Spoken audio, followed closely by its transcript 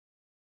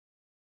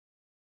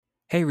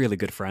Hey, really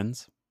good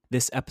friends.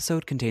 This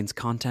episode contains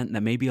content that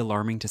may be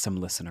alarming to some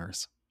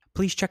listeners.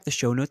 Please check the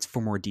show notes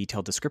for more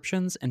detailed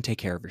descriptions and take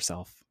care of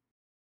yourself.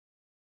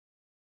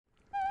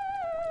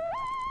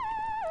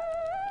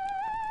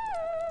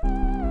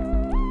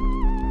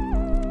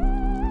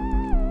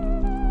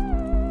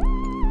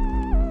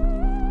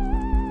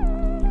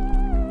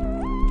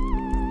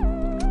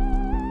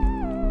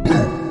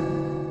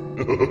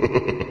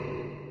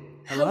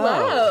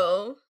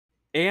 Hello.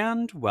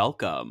 And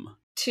welcome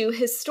To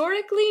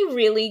Historically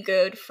Really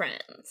Good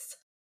Friends.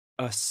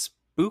 a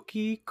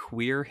spooky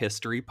queer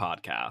history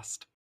podcast.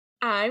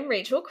 I'm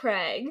Rachel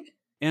Craig.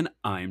 And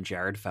I'm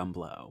Jared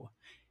Femblow.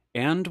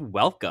 And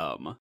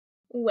welcome.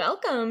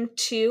 Welcome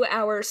to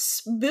our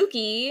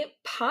spooky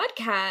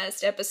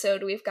podcast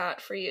episode we've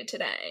got for you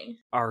today.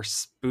 Our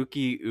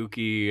spooky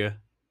ooky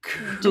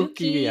Dookie.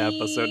 kooky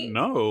episode.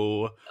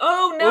 No.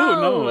 Oh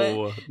no!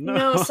 Oh, no.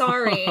 No,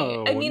 sorry.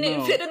 I mean,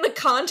 No. it fit in the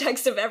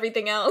context of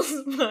everything else,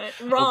 but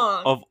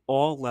wrong. Of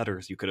all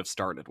letters you could have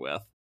started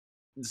with.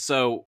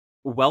 So,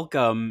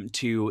 welcome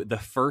to the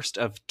first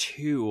of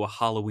 2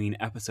 Halloween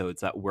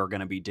episodes that we're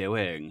going to be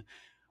doing.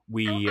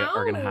 We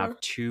are going to have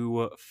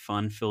 2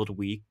 fun-filled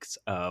weeks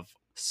of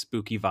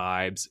spooky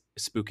vibes,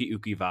 spooky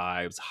ooky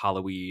vibes,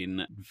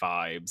 Halloween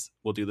vibes.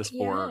 We'll do this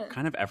for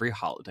kind of every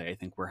holiday I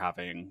think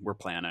we're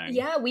planning.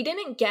 Yeah, we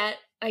didn't get,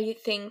 I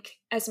think,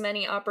 as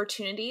many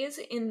opportunities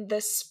in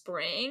the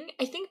spring.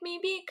 I think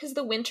maybe because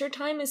the winter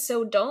time is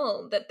so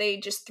dull that they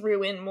just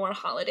threw in more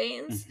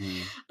holidays.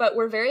 Mhm. But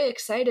we're very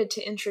excited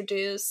to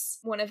introduce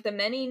one of the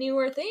many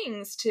newer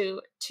things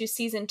to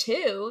season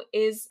 2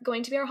 is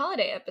going to be our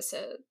holiday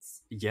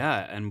episodes.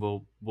 Yeah, and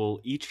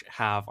we'll each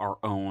have our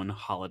own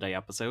holiday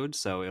episode,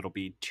 so it'll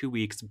be 2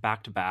 weeks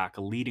back to back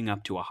leading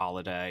up to a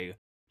holiday,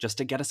 just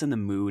to get us in the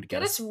mood,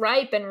 Get us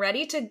ripe and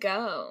ready to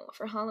go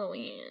for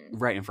Halloween.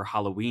 Right, and for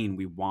Halloween,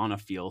 we want to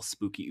feel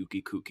spooky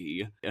ooky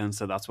kooky, and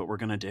so that's what we're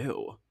gonna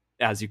do,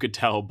 as you could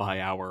tell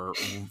by our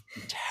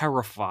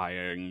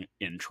terrifying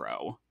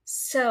intro.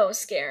 So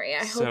scary. I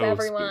hope So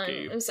everyone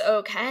spooky. is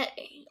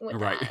okay with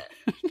Right. that.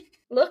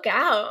 Look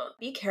out.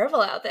 Be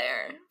careful out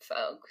there,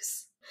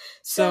 folks.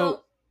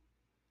 So,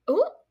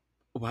 ooh,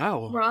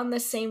 wow. we're on the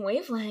same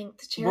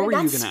wavelength, Jared. What were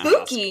you That's gonna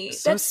spooky. ask?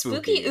 So That's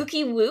spooky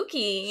ooky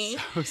wooky.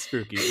 So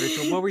spooky.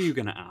 Rachel, what were you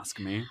gonna ask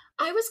me?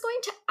 I was going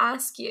to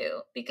ask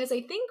you, because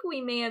I think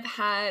we may have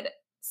had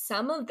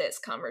some of this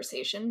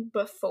conversation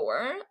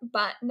before,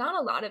 but not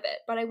a lot of it.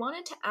 But I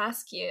wanted to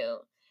ask you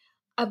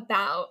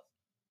about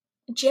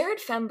Jared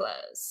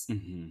Femblow's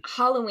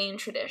Halloween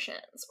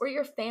traditions, or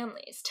your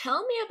family's.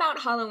 Tell me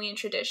about Halloween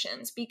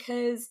traditions,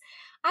 because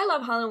I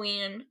love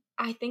Halloween.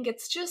 I think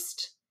it's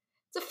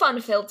a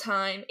fun-filled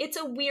time. It's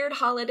a weird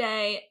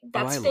holiday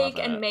that's fake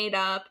and made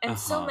up, and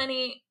so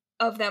many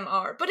of them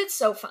are, but it's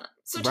so fun.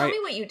 So tell me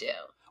what you do.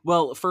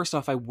 Well, first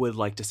off, I would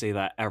like to say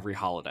that every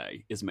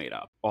holiday is made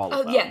up. All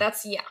of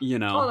them. You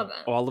know,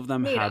 all of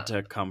them had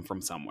to come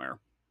from somewhere.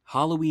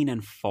 Halloween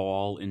and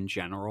fall in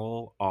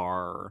general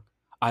are...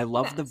 I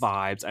love the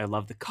vibes. I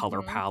love the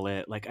color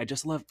palette. Like, I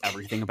just love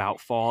everything about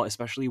fall,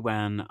 especially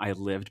when I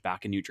lived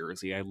back in New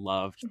Jersey. I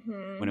loved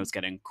when it was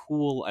getting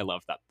cool. I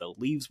loved that the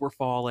leaves were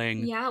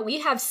falling. Yeah, we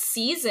have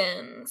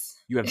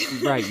seasons. You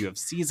have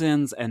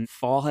seasons, and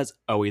fall has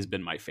always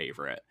been my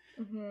favorite.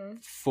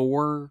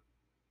 For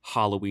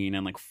Halloween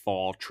and like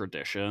fall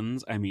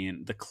traditions, I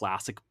mean, the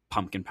classic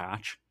pumpkin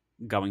patch,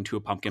 going to a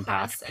pumpkin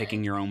patch,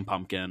 picking your own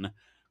pumpkin,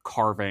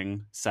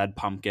 carving said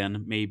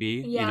pumpkin,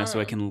 maybe,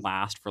 so it can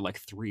last for like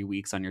 3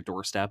 weeks on your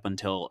doorstep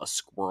until a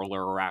squirrel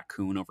or a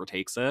raccoon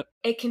overtakes it.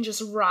 It can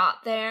just rot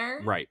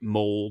there. Right.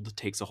 Mold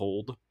takes a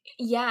hold.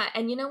 Yeah,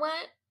 and you know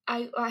what?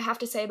 I have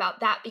to say about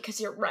that, because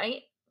you're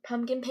right.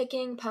 Pumpkin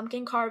picking,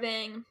 pumpkin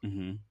carving.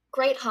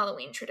 Great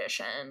Halloween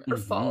tradition, or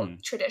fall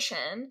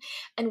tradition,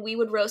 and we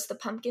would roast the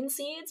pumpkin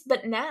seeds.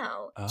 But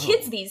now,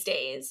 kids these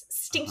days,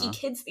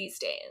 kids these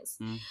days,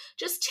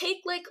 just take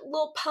like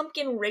little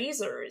pumpkin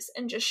razors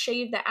and just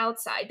shave the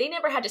outside. They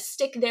never had to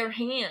stick their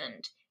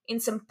hand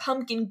in some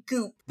pumpkin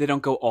goop. They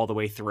don't go all the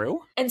way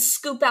through? And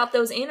scoop out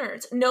those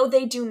innards. No,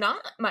 they do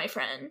not, my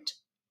friend.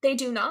 They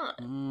do not.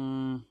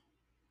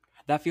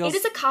 That feels... It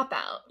is a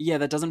cop-out. Yeah,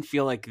 that doesn't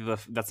feel like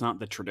that's not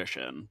the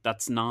tradition.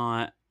 That's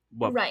not...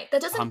 what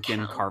that doesn't pumpkin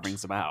count.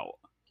 Carving's about.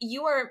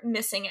 You are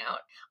missing out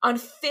on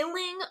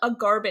filling a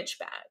garbage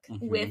bag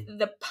with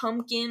the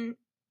pumpkin,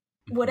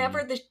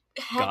 whatever the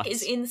heck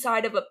is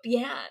inside of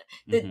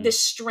the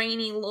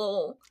strainy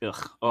little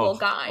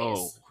guys.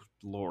 Oh,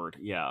 Lord,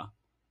 yeah.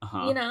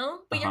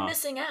 But you're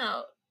missing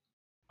out.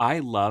 I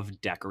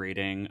love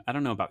decorating. I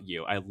don't know about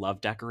you. I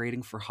love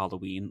decorating for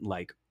Halloween,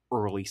 like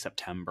early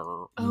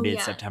September,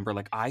 mid-September.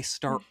 Like, I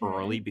start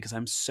early because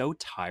I'm so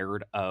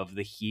tired of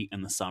the heat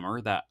in the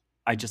summer that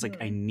I just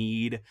I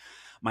need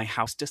my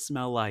house to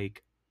smell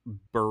like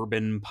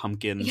bourbon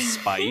pumpkin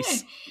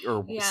spice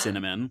or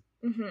cinnamon,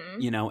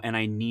 and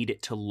I need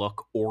it to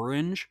look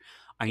orange.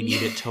 I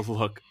need it to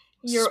look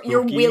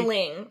You're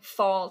willing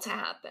fall to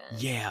happen.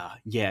 Yeah.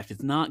 If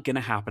it's not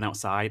gonna happen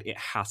outside, it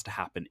has to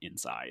happen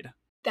inside.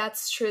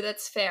 That's true.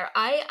 That's fair.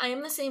 I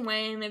am the same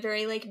way. I'm a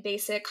very like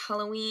basic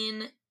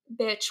Halloween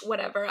bitch,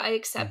 whatever. I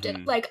accept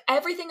it. Like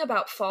everything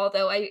about fall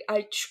though,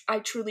 I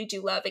truly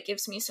do love. It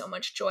gives me so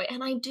much joy.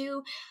 And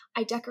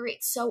I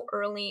decorate so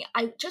early.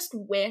 I just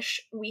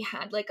wish we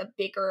had like a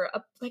bigger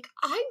like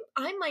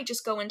I might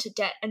just go into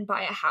debt and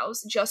buy a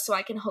house just so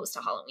I can host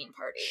a Halloween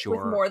party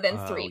with more than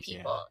 3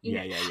 people.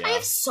 Yeah. I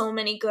have so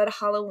many good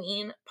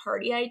Halloween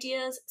party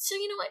ideas. So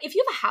you know what? If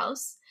you have a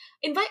house,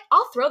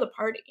 I'll throw the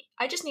party.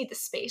 I just need the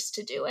space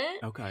to do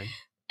it. Okay.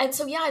 And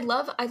so yeah, I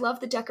love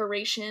the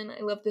decoration.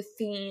 I love the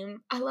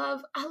theme. I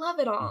love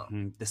it all.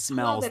 The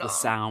smells, the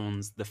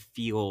sounds, the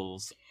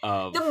feels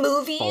of the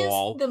movies,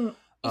 fall.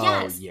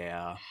 Yes. Oh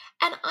yeah.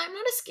 And I'm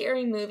not a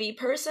scary movie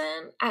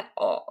person at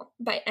all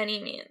by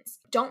any means.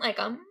 Don't like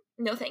them.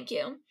 No, thank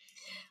you.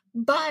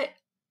 But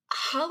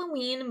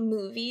Halloween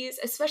movies,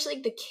 especially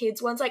like the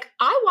kids ones, like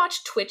I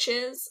watch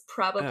Twitches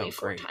probably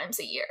 4 times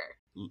a year.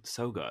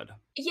 So good.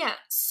 Yeah,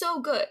 so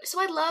good.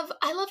 So I love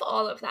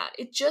all of that.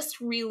 It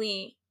just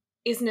really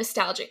is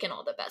nostalgic in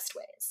all the best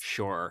ways.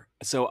 Sure.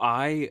 So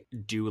I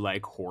do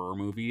like horror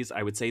movies.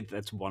 I would say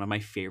that's one of my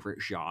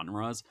favorite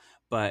genres.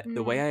 But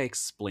the way I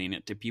explain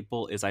it to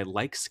people is I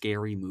like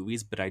scary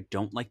movies, but I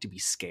don't like to be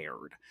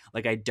scared.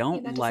 Like I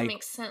don't that doesn't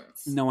make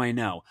sense. No, I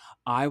know.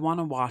 I want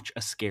to watch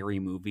a scary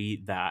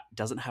movie that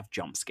doesn't have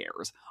jump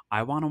scares.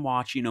 I want to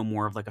watch,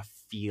 more of like a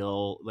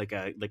feel, like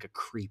a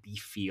creepy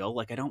feel.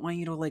 Like I don't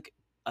want like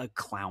a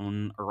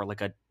clown or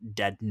like a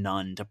dead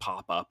nun to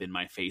pop up in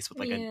my face with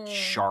like a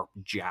sharp,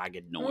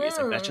 jagged noise.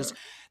 Like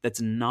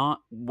that's not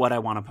what I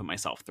want to put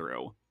myself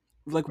through.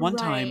 Like one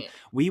time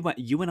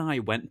you and I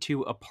went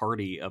to a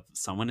party of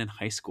someone in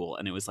high school,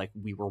 and it was like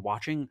we were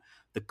watching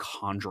The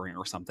Conjuring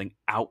or something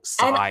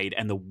outside,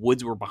 and the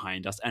woods were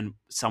behind us, and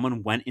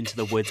someone went into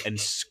the woods and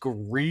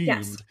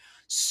screamed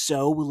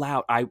so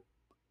loud.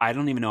 I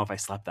don't even know if I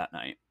slept that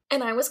night.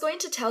 And I was going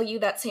to tell you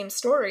that same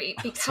story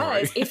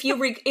because if you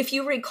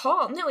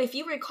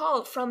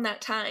recall from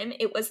that time,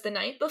 it was the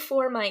night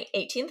before my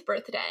 18th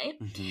birthday,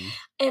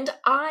 and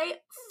I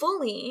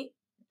fully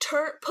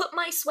put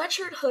my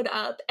sweatshirt hood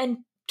up and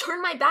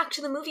turned my back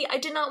to the movie. I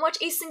did not watch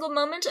a single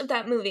moment of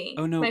that movie.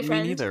 Oh no, my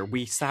friend. Me neither.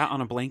 We sat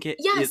on a blanket,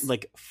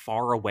 like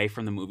far away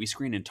from the movie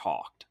screen, and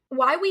talked.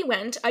 Why we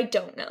went, I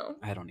don't know.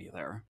 I don't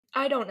either.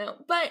 I don't know.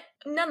 But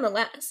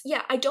nonetheless,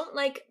 yeah, I don't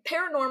like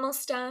paranormal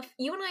stuff.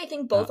 You and I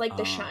think both like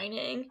The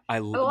Shining.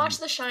 I watched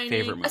The Shining.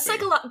 Favorite movie.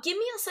 Give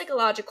me a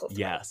psychological thrill.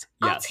 Yes.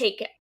 I'll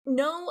take it.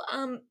 No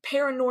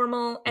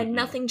paranormal and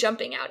nothing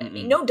jumping out at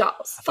me. No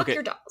dolls. Fuck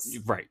your dolls.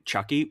 Right.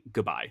 Chucky,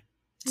 goodbye.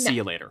 See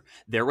you later.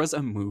 There was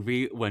a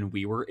movie when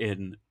we were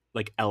in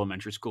like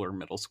elementary school or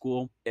middle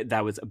school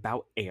that was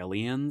about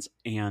aliens,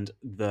 and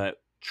the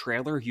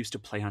trailer used to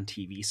play on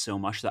TV so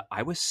much that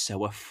I was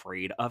so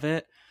afraid of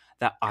it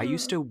that I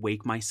used to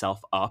wake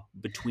myself up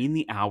between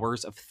the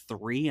hours of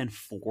 3 and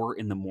 4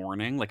 in the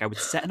morning. Like I would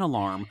set an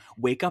alarm,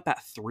 wake up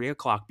at 3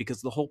 o'clock,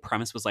 because the whole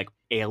premise was like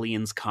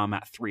aliens come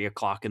at 3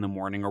 o'clock in the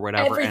morning or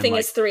whatever. Everything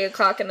is 3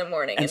 o'clock in the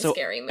morning in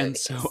scary movies. And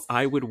so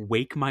I would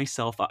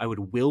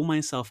will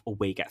myself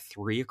awake at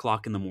 3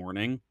 o'clock in the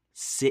morning,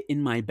 sit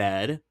in my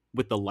bed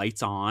with the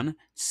lights on,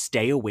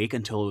 stay awake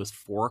until it was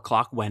 4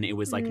 o'clock, when it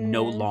was like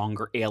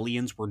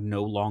aliens were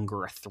no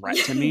longer a threat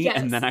to me.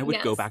 And then I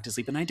would go back to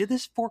sleep. And I did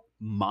this for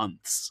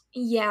months.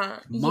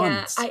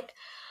 Months.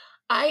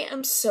 I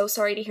am so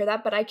sorry to hear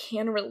that, but I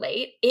can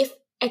relate,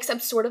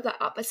 except sort of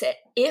the opposite.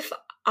 If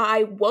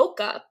I woke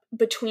up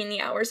between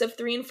the hours of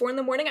 3 and 4 in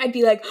the morning, I'd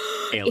be like,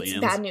 aliens, it's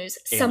bad news.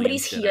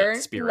 Somebody's here.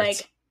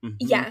 Spirits.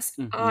 Yes,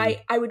 I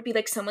would be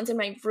like, someone's in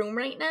my room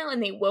right now,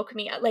 and they woke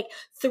me up. Like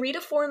 3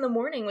 to 4 in the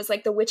morning was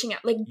like the witching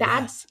out, like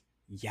bad.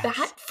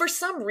 That for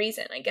some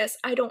reason, I guess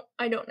I don't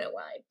know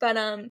why,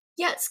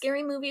 but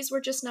scary movies were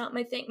just not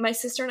my thing. My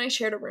sister and I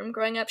shared a room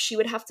growing up. She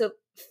would have to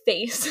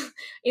face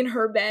in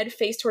her bed,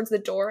 face towards the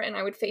door, and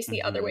I would face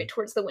the other way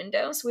towards the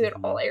window, so we had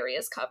all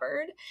areas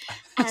covered.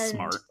 And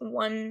Smart.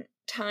 One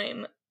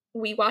time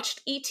we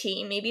watched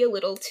E.T. maybe a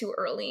little too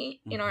early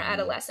in our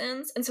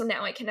adolescence, and so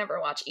now I can never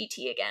watch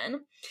E.T.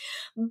 again.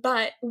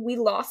 But we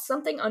lost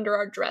something under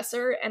our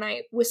dresser, and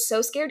I was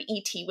so scared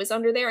E.T. was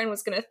under there and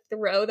was going to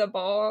throw the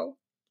ball.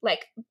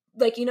 Like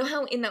you know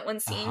how in that one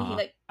scene he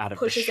like out of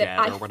pushes the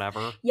shed it or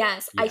whatever?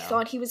 Yes, yeah. I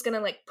thought he was going to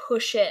like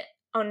push it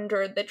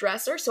under the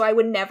dresser, so I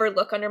would never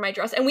look under my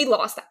dresser, and we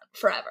lost that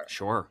forever.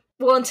 Sure.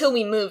 Well, until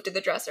we moved to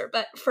the dresser,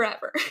 but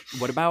forever.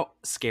 What about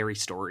scary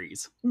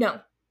stories? No.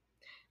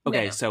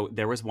 Okay, no. So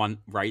there was one,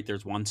 right?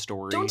 There's one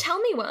story. Don't tell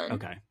me one.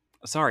 Okay.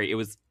 Sorry,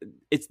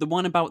 it's the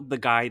one about the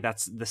guy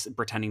that's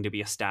pretending to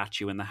be a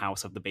statue in the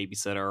house of the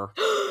babysitter.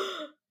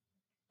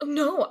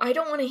 No, I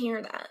don't want to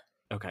hear that.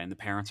 Okay, and the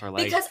parents are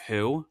like,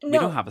 who? No, we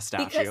don't have a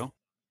statue.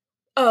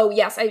 Oh,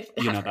 yes,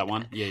 you know that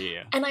one? That.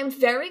 Yeah. And I'm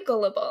very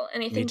gullible,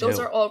 and I think those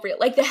are all real.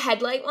 Like the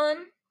headlight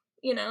one,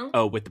 you know?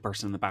 Oh, with the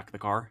person in the back of the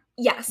car?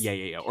 Yes.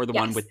 Yeah. Or the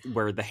one with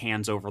where the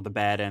hand's over the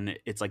bed and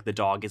it's like the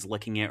dog is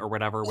licking it or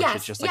whatever, which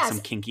is just like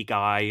some kinky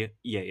guy.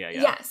 Yeah.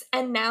 Yes,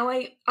 and now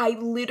I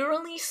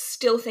literally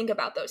still think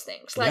about those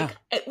things. Like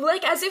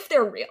as if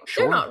they're real.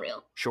 Sure. They're not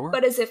real. Sure.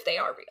 But as if they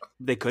are real.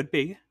 They could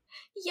be.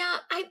 Yeah,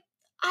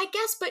 I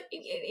guess, but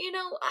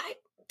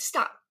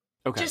stop.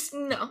 Okay. Just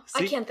no,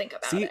 I can't think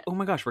about it. Oh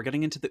my gosh, we're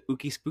getting into the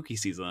ooky spooky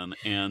season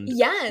and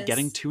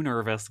getting too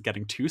nervous,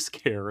 getting too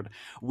scared.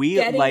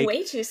 Getting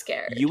way too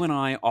scared. You and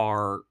I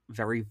are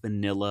very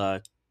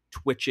vanilla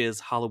Twitches,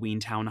 Halloween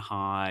Town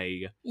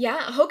High.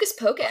 Yeah, Hocus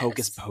Pocus.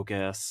 Hocus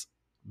Pocus.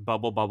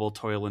 Bubble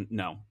Toil and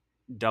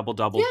Double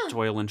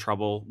Toil and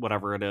Trouble,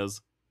 whatever it is.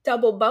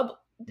 Double Bubble.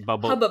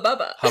 Hubba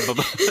Bubba. Hubba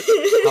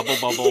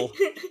Bubble.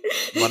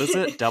 What is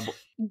it? Double.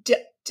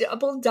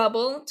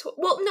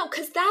 Well, no,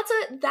 because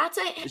that's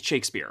a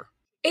Shakespeare.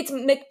 It's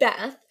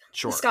Macbeth,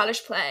 the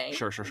Scottish play.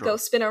 Sure. Go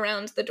spin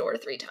around the door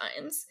 3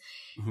 times.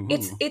 Ooh.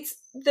 It's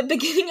the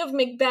beginning of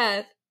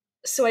Macbeth,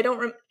 so I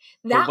don't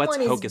that what's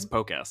one Hocus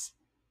Pocus?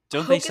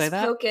 Don't they say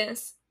that? Hocus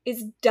Pocus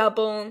is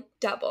double.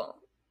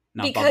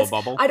 Not because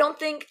bubble. I don't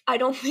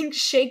think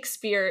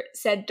Shakespeare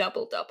said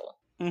double.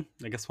 I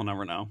guess we'll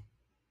never know.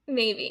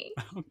 Maybe.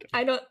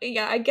 Okay.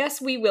 I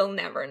guess we will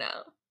never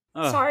know.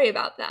 Sorry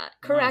about that.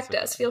 Correct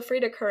us. Feel free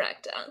to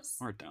correct us.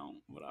 Or don't.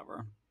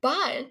 Whatever.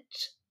 But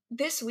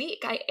this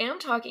week I am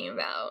talking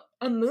about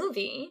a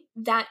movie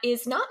that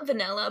is not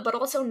vanilla, but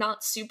also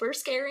not super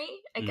scary.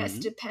 I guess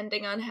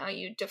depending on how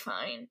you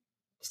define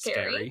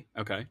scary.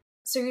 Okay.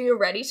 So you're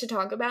ready to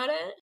talk about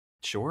it?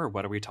 Sure.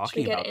 What are we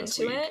talking about this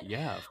week? It?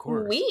 Yeah, of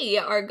course. We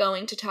are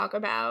going to talk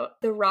about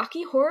the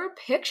Rocky Horror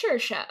Picture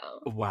Show.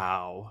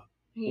 Wow.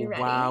 Are you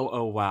ready? Wow.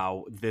 Oh,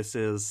 wow. This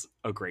is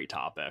a great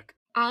topic.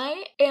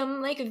 I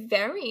am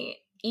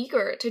very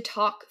eager to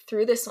talk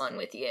through this one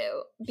with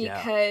you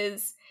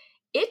because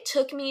it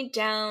took me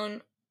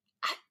down.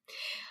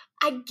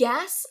 I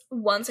guess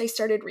once I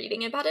started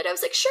reading about it, I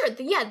was like, sure,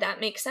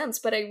 that makes sense.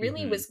 But I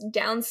really was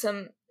down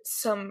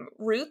some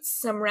roots,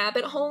 some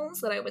rabbit holes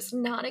that I was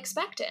not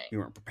expecting. You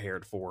weren't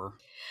prepared for.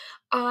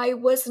 I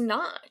was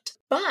not.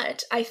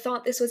 But I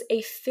thought this was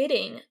a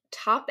fitting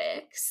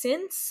topic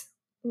since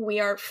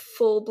we are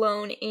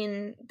full-blown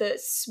in the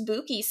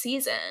spooky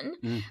season,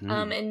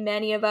 and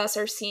many of us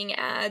are seeing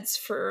ads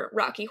for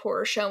Rocky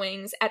Horror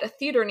showings at a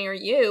theater near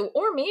you,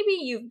 or maybe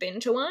you've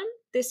been to one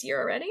this year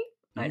already.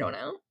 I don't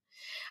know.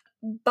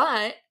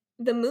 But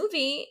the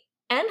movie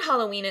and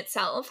Halloween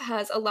itself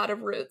has a lot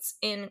of roots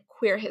in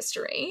queer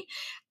history,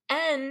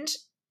 and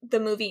the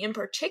movie in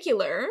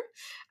particular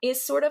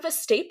is sort of a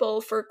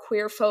staple for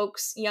queer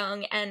folks,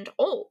 young and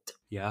old.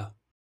 Yeah.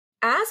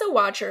 As a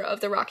watcher of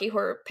the Rocky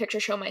Horror Picture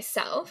Show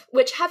myself,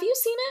 which, have you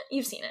seen it?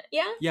 You've seen it,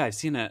 yeah? Yeah, I've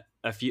seen it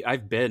a few.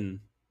 I've been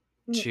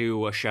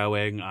to a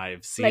showing.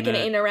 I've seen an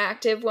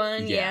interactive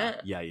one, yeah.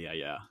 Yeah,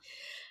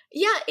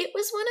 it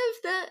was one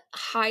of the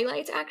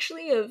highlights,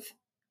 actually, of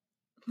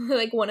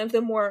one of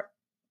the more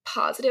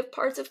positive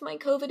parts of my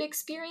COVID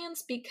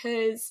experience,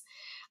 because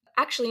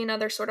actually,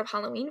 another sort of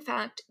Halloween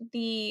fact,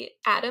 the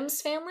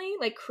Addams Family,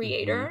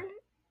 creator,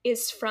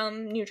 is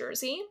from New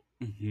Jersey.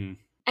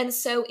 And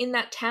so in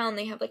that town,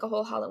 they have a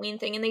whole Halloween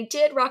thing. And they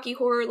did Rocky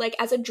Horror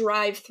as a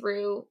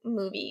drive-through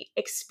movie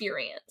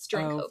experience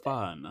during COVID.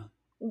 Fun.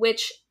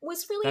 Which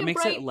was really That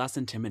makes it less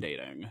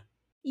intimidating.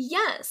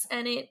 Yes.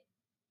 And it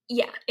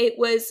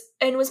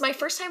was my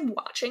first time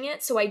watching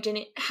it. So I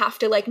didn't have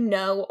to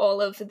know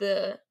all of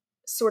the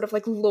sort of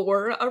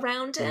lore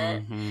around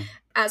it,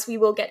 as we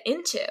will get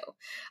into.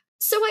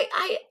 So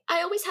I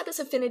always had this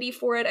affinity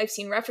for it. I've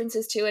seen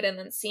references to it and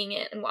then seeing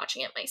it and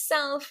watching it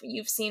myself.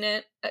 You've seen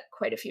it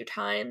quite a few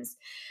times.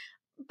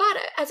 But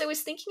as I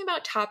was thinking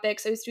about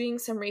topics, I was doing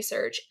some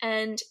research,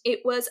 and it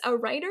was a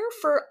writer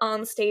for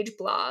Onstage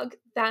Blog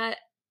that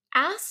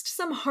asked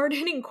some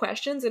hard-hitting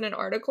questions in an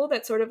article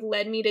that sort of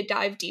led me to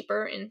dive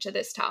deeper into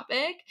this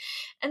topic.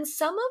 And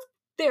some of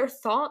their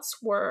thoughts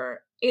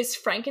were, is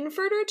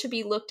Frank-N-Furter to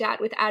be looked at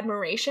with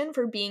admiration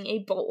for being a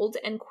bold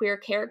and queer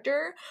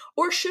character,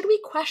 or should we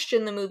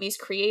question the movie's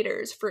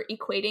creators for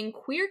equating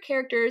queer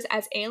characters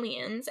as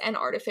aliens and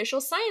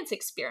artificial science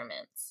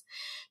experiments?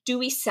 Do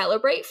we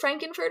celebrate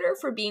Frank-N-Furter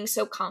for being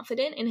so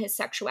confident in his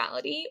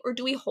sexuality, or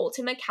do we hold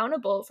him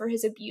accountable for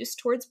his abuse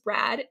towards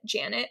Brad,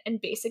 Janet, and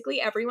basically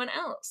everyone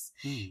else?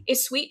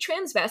 Is Sweet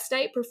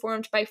Transvestite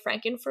performed by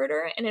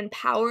Frank-N-Furter an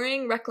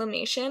empowering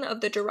reclamation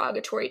of the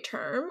derogatory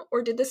term,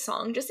 or did the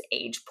song just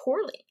age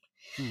poorly?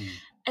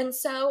 And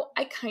so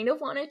I kind of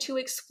wanted to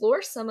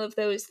explore some of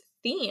those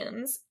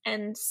themes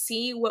and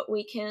see what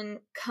we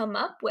can come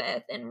up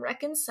with and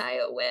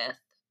reconcile with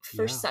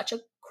for such a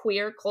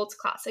queer cult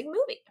classic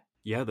movie.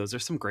 Yeah, those are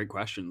some great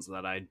questions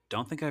that I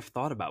don't think I've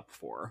thought about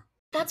before.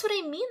 That's what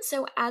I mean.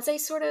 So as I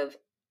sort of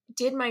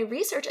did my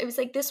research, I was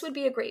like, this would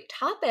be a great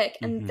topic.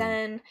 And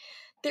then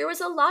there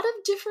was a lot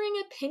of differing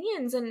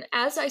opinions. And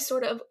as I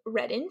sort of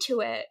read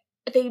into it,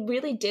 they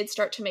really did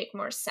start to make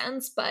more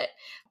sense. But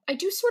I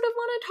do sort of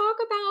want to talk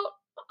about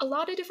a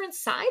lot of different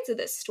sides of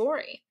this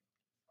story.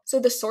 So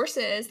the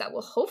sources that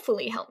will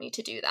hopefully help me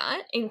to do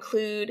that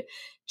include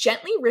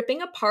Gently Ripping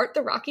Apart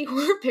the Rocky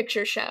Horror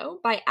Picture Show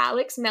by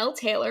Alex Mel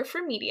Taylor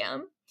for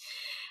Medium,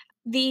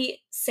 the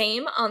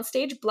same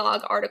Onstage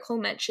blog article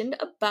mentioned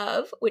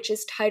above, which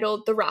is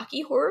titled The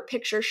Rocky Horror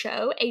Picture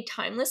Show, a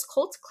Timeless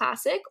Cult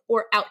Classic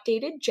or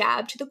Outdated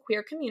Jab to the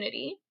Queer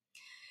Community,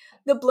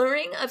 The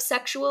Blurring of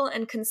Sexual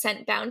and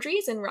Consent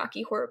Boundaries in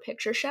Rocky Horror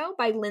Picture Show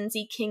by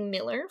Lindsay King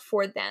Miller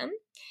for Them,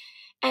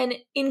 an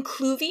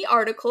Incluvie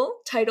article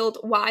titled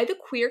Why the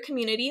Queer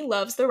Community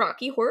Loves the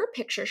Rocky Horror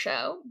Picture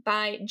Show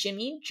by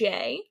Jimmy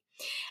J.,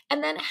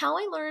 and then How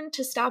I Learned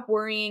to Stop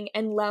Worrying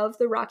and Love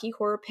the Rocky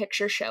Horror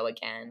Picture Show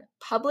Again,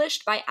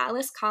 published by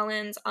Alice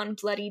Collins on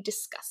Bloody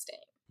Disgusting.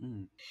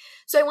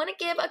 So I want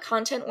to give a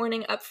content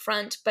warning up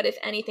front, but if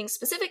anything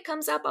specific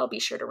comes up, I'll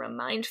be sure to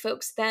remind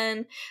folks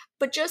then.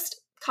 But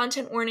just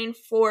content warning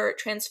for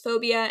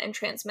transphobia and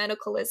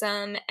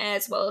transmedicalism,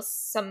 as well as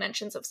some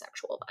mentions of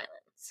sexual violence.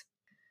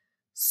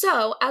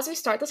 So as we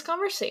start this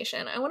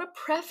conversation, I want to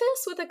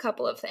preface with a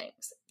couple of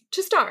things.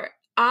 To start,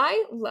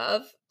 I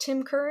love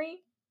Tim Curry.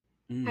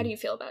 How do you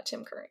feel about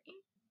Tim Curry?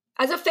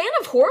 As a fan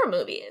of horror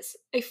movies,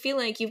 I feel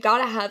like you've got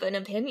to have an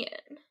opinion.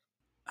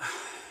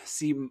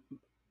 See,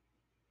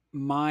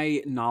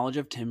 my knowledge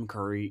of Tim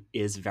Curry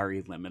is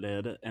very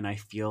limited, and I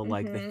feel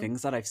like the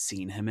things that I've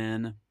seen him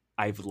in,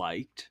 I've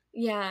liked.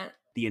 Yeah.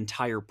 The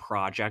entire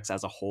projects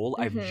as a whole,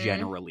 I've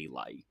generally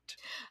liked.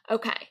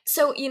 Okay.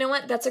 So, you know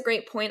what? That's a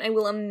great point. I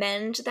will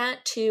amend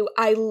that to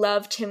I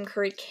love Tim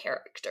Curry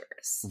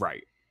characters.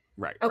 Right.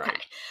 Okay.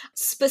 Right.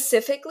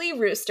 Specifically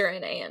Rooster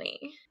and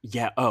Annie.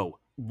 Yeah. Oh,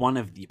 one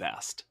of the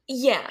best.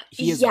 Yeah.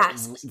 He is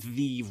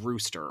the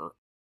Rooster.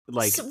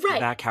 Like,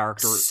 that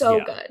character. So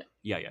good.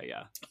 Yeah.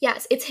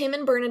 Yes. It's him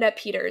and Bernadette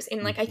Peters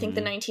in, like, I think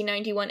the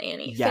 1991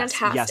 Annie. Yes,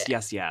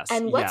 fantastic. Yes.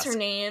 And what's her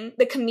name?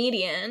 The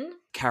comedian.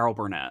 Carol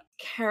Burnett.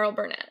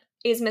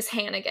 Is Miss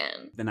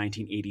Hannigan. The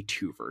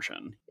 1982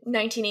 version.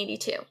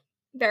 1982.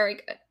 Very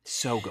good.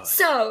 So good.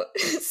 So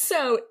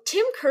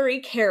Tim Curry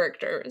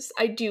characters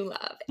I do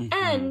love.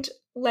 And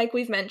like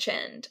we've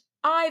mentioned,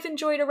 I've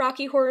enjoyed a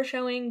Rocky Horror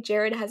showing.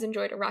 Jared has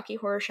enjoyed a Rocky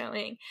Horror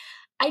showing.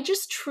 I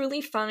just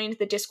truly find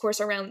the discourse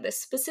around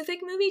this specific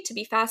movie to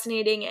be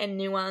fascinating and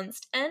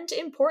nuanced and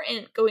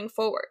important going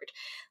forward.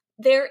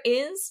 There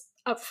is,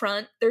 up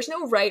front, there's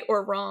no right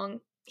or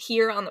wrong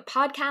here on the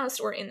podcast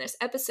or in this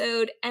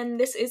episode, and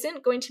this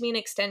isn't going to be an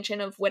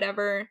extension of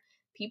whatever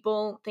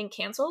people think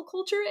cancel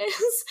culture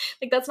is.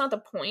 Like, that's not the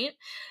point.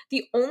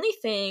 The only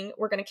thing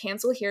we're going to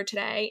cancel here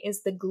today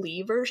is the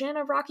Glee version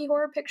of Rocky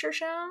Horror Picture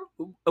Show.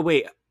 Oh,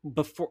 wait,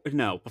 before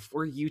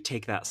you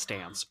take that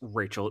stance,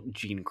 Rachel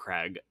Jean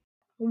Craig.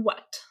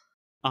 What?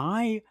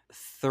 I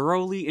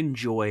thoroughly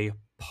enjoy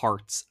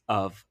parts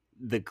of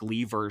the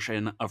Glee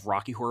version of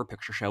Rocky Horror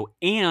Picture Show,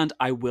 and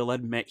I will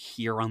admit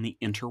here on the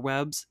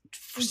interwebs,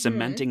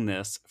 cementing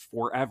this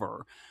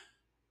forever,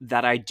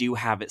 that I do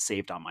have it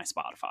saved on my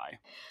Spotify.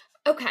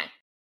 Okay,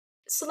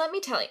 so let me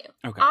tell you.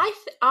 Okay.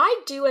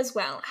 I do as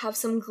well have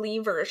some Glee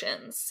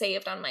versions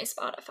saved on my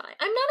Spotify.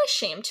 I'm not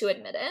ashamed to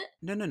admit it.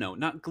 No,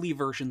 not Glee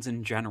versions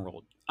in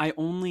general. I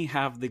only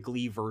have the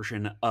Glee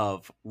version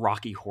of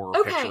Rocky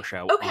Horror Picture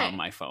Show on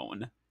my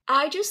phone.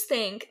 I just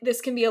think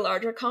this can be a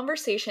larger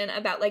conversation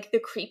about, like, the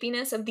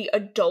creepiness of the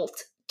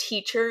adult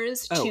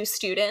teachers to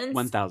students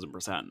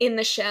 1000% in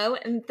the show,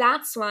 and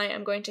that's why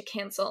I'm going to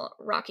cancel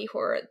Rocky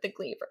Horror, the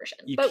Glee version.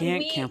 You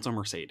can't cancel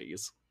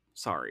Mercedes.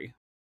 Sorry.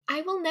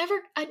 I will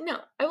never.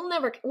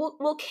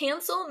 We'll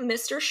cancel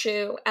Mr.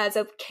 Shu as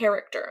a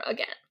character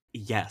again.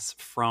 Yes,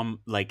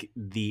 from, like,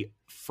 the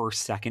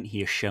first second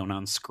he is shown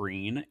on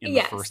screen in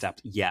the first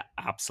episode. Yeah,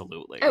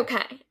 absolutely.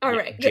 Okay, all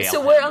right.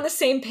 So him. We're on the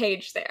same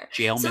page there.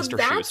 Jail Mr.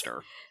 Schuester.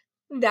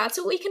 That's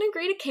what we can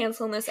agree to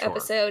cancel in this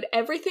episode.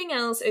 Everything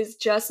else is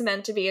just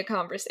meant to be a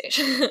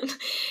conversation.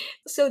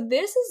 So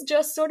this is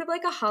just sort of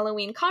like a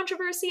Halloween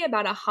controversy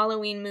about a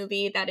Halloween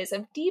movie that is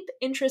of deep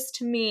interest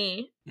to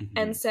me.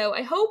 And so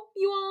I hope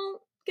you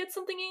all get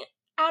something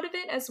out of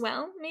it as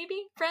well,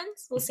 maybe,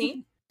 friends. We'll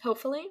see,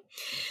 hopefully.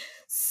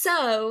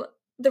 So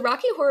the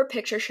Rocky Horror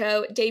Picture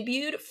Show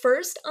debuted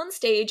first on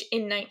stage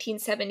in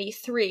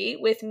 1973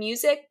 with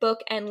music,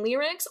 book, and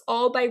lyrics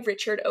all by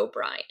Richard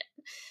O'Brien.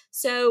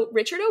 So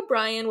Richard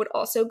O'Brien would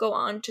also go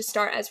on to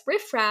star as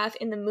Riff Raff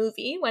in the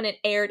movie when it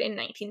aired in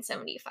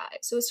 1975.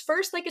 So it was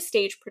first like a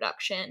stage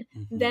production,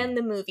 then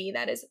the movie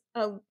that is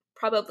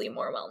probably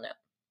more well-known.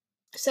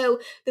 So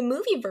the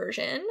movie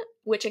version,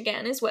 which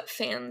again is what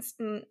fans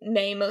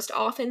may most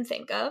often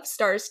think of,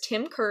 stars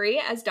Tim Curry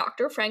as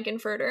Dr.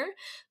 Frankenfurter,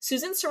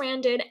 Susan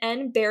Sarandon,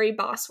 and Barry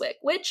Bostwick,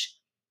 which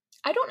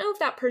I don't know if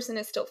that person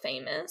is still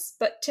famous,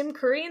 but Tim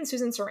Curry and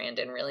Susan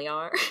Sarandon really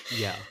are.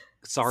 Yeah.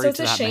 Sorry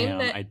to that man.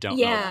 I don't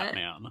know that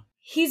man.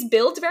 He's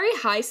billed very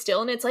high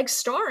still, and it's like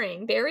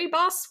starring Barry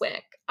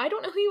Bostwick. I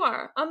don't know who you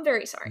are. I'm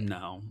very sorry.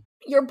 No.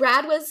 Your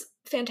Brad was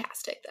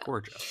fantastic, though.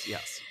 Gorgeous,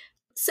 yes.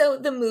 So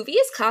the movie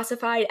is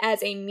classified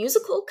as a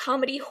musical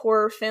comedy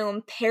horror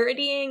film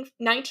parodying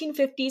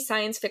 1950s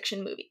science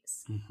fiction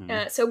movies.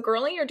 So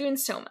girlie, you're doing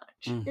so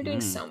much. You're doing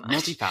so much.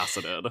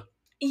 Multifaceted.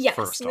 Yes,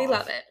 First we off.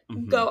 love it.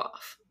 Mhm. Go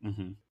off.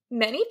 Mm-hmm.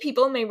 Many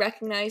people may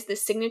recognize the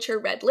signature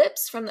red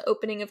lips from the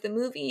opening of the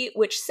movie,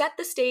 which set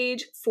the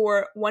stage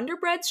for Wonder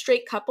Bread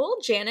straight couple,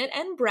 Janet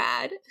and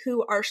Brad,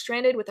 who are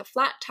stranded with a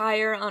flat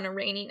tire on a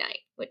rainy night,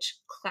 which,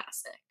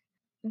 classic.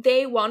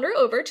 They wander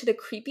over to the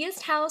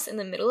creepiest house in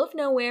the middle of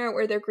nowhere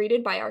where they're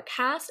greeted by our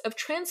cast of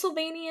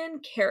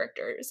Transylvanian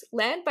characters,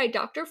 led by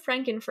Dr.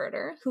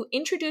 Frankenfurter, who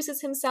introduces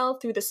himself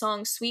through the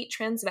song Sweet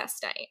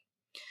Transvestite.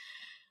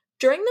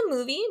 During the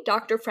movie,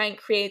 Dr. Frank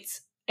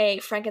creates a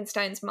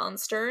Frankenstein's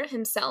monster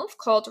himself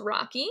called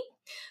Rocky.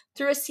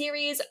 Through a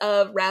series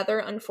of rather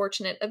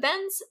unfortunate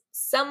events,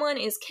 someone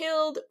is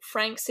killed,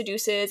 Frank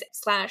seduces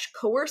 /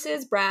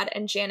 coerces Brad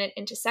and Janet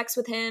into sex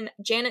with him,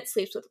 Janet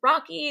sleeps with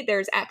Rocky,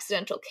 there's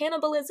accidental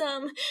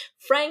cannibalism,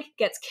 Frank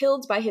gets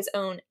killed by his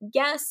own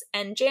guests,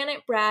 and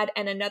Janet, Brad,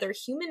 and another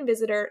human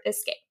visitor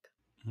escape.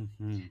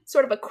 Mm-hmm.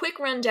 Sort of a quick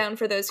rundown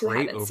for those who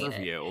haven't seen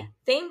it.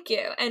 Thank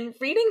you. And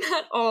reading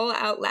that all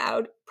out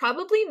loud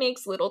probably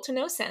makes little to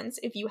no sense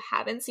if you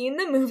haven't seen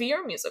the movie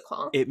or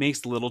musical. It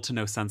makes little to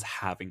no sense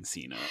having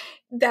seen it.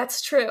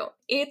 That's true.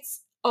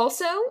 It's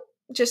also,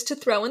 just to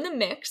throw in the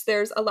mix,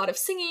 there's a lot of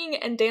singing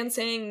and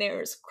dancing,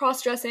 there's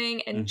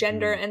cross-dressing and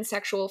gender and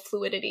sexual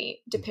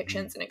fluidity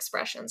depictions and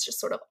expressions just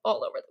sort of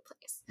all over the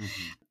place.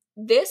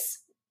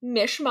 This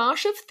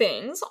mishmash of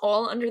things,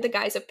 all under the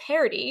guise of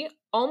parody,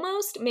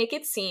 almost make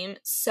it seem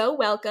so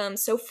welcome,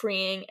 so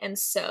freeing, and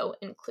so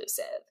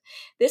inclusive.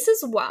 This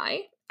is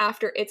why,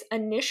 after its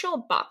initial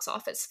box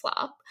office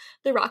flop,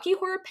 the Rocky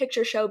Horror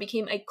Picture Show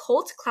became a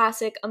cult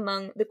classic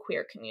among the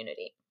queer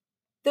community.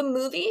 The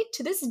movie,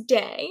 to this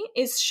day,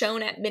 is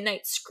shown at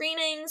midnight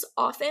screenings,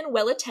 often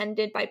well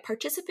attended by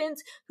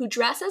participants who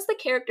dress as the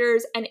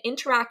characters and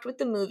interact with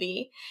the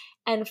movie.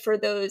 And for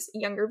those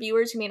younger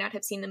viewers who may not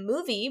have seen the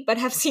movie, but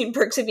have seen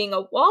Perks of Being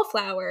a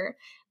Wallflower,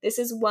 this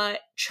is what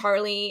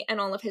Charlie and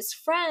all of his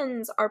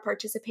friends are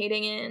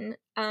participating in.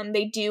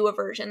 They do a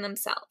version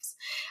themselves.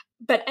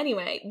 But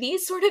anyway,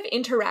 these sort of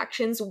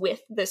interactions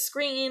with the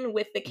screen,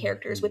 with the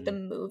characters, with the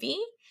movie,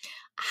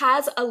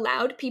 has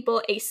allowed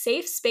people a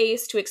safe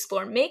space to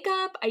explore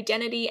makeup,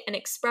 identity, and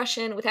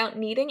expression without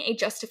needing a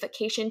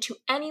justification to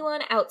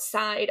anyone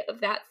outside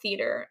of that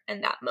theater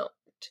and that moment.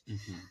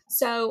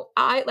 So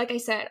like I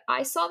said,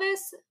 I saw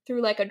this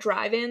through like a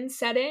drive-in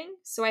setting,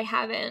 so I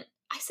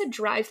said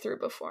drive-through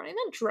before. I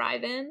meant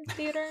drive-in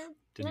theater.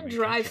 Not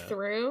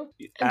drive-through.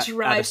 At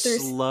a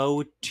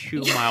slow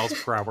 2 miles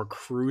per hour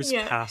cruise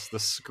past the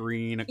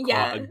screen,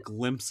 caught a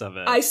glimpse of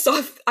it. I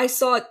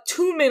saw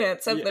 2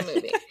 minutes of the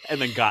movie.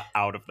 And then got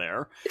out of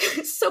there.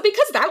 So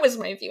because that was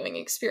my viewing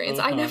experience,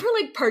 I never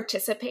like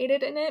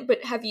participated in it,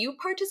 but have you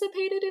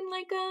participated in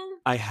like a...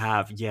 I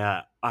have,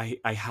 yeah. I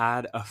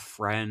had a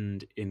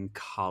friend in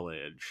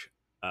college,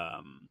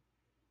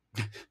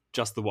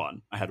 just the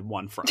one. I had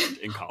one friend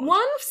in college.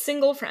 One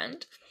single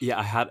friend. Yeah,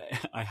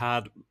 I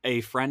had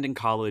a friend in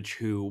college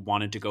who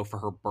wanted to go for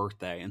her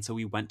birthday, and so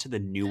we went to the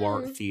New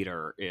Art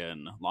Theater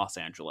in Los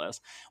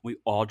Angeles. We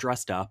all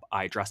dressed up.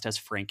 I dressed as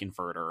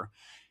Frankenfurter,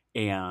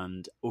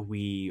 and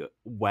we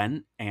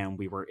went and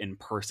we were in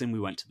person. We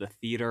went to the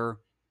theater.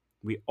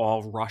 We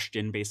all rushed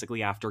in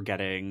basically after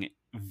getting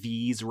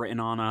V's written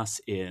on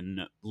us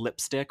in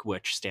lipstick,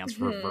 which stands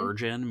for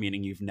virgin,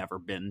 meaning you've never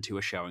been to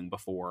a showing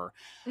before.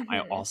 I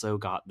also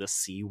got the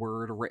C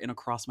word written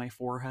across my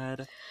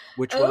forehead,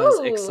 which was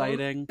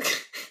exciting.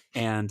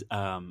 And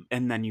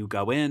then you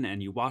go in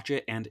and you watch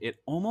it, and it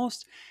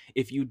almost,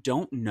 if you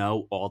don't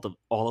know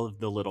all of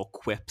the little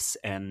quips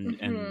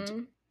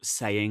and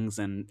sayings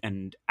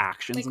and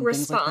actions like and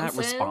things like that,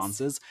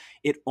 responses,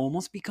 it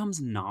almost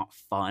becomes not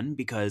fun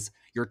because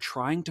you're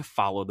trying to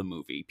follow the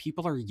movie.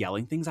 People are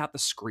yelling things at the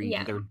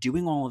screen. They're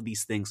doing all of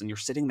these things, and you're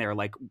sitting there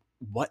like,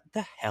 what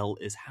the hell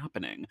is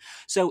happening?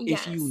 So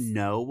if you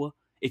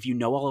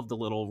know all of the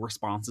little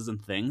responses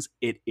and things,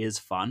 it is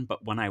fun.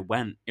 But when I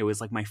went, it was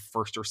like my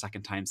first or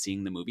second time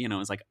seeing the movie, and I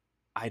was like,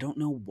 I don't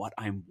know what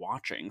I'm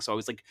watching. So I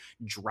was like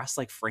dressed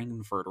like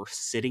Frankenfurter,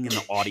 sitting in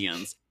the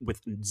audience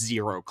with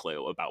zero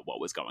clue about what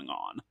was going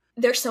on.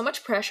 There's so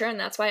much pressure, and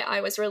that's why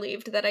I was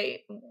relieved that I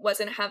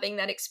wasn't having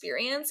that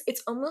experience.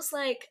 It's almost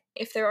like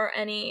if there are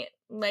any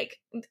like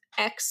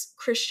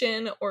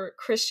ex-Christian or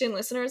Christian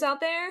listeners out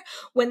there,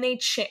 when they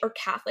or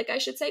Catholic, I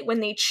should say,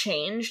 when they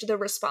changed the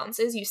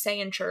responses you say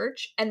in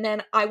church, and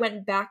then I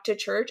went back to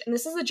church, and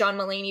this is a John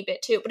Mulaney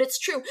bit too, but it's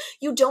true.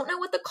 You don't know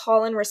what the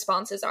call-in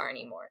responses are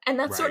anymore. And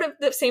that's sort of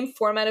the same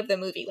format of the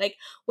movie. Like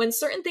when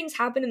certain things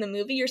happen in the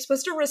movie, you're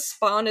supposed to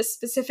respond a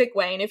specific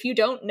way. And if you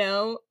don't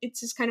know,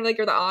 it's just kind of like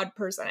you're the odd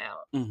person out.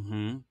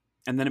 And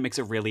then it makes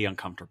it really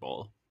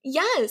uncomfortable.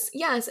 Yes.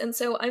 And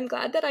so I'm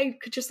glad that I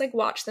could just like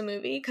watch the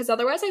movie, because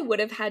otherwise I would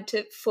have had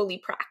to fully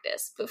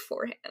practice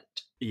beforehand.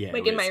 Yeah.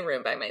 Like in my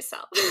room by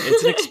myself.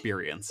 It's an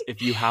experience.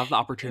 If you have the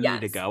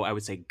opportunity to go, I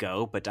would say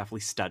go, but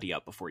definitely study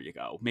up before you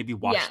go. Maybe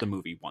watch the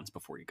movie once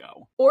before you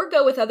go. Or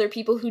go with other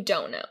people who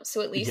don't know.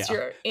 So at least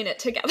you're in it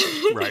together.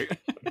 Right.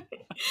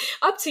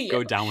 Up to you.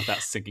 Go down with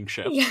that sinking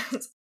ship.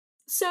 Yes.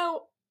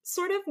 So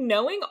sort of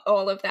knowing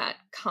all of that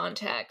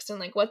context and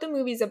like what the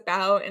movie's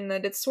about and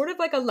that it's sort of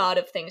like a lot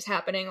of things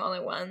happening all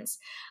at once,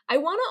 I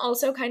want to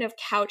also kind of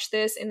couch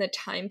this in the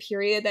time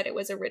period that it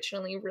was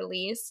originally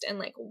released and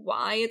like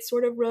why it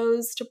sort of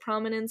rose to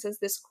prominence as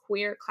this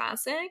queer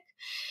classic.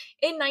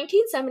 In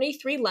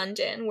 1973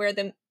 London, where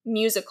the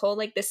musical,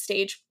 like the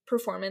stage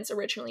performance,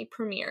 originally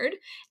premiered,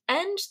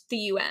 and the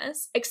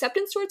US,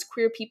 acceptance towards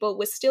queer people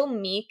was still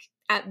meek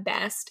at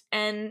best,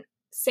 and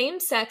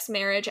same-sex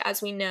marriage,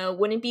 as we know,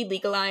 wouldn't be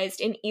legalized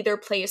in either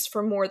place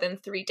for more than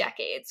 3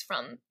 decades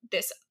from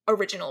this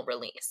original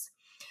release.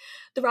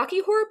 The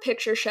Rocky Horror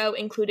Picture Show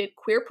included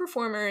queer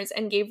performers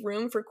and gave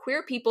room for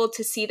queer people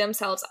to see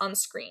themselves on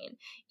screen,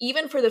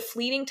 even for the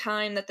fleeting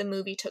time that the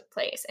movie took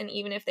place, and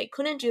even if they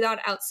couldn't do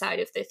that outside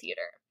of the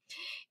theater.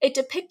 It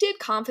depicted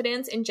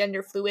confidence in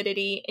gender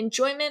fluidity,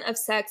 enjoyment of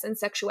sex and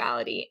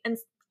sexuality, and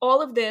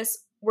all of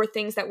this were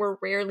things that were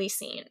rarely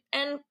seen,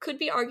 and could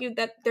be argued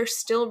that they're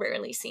still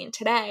rarely seen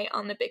today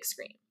on the big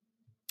screen.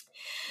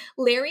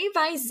 Larry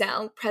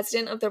Vizel,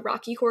 president of the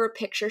Rocky Horror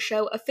Picture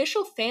Show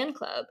official fan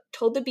club,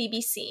 told the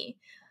BBC,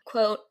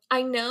 quote,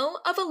 "I know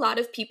of a lot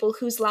of people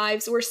whose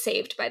lives were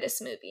saved by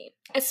this movie,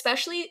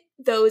 especially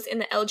those in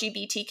the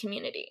LGBT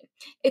community.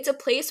 It's a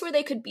place where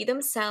they could be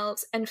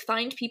themselves and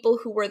find people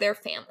who were their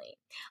family.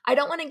 I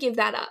don't want to give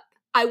that up.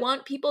 I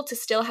want people to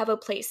still have a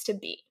place to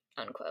be,"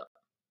 unquote.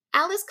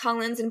 Alice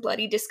Collins in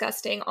Bloody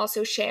Disgusting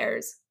also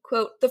shares,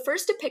 quote, "The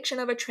first depiction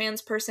of a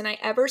trans person I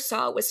ever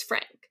saw was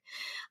Frank.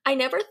 I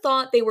never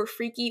thought they were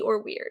freaky or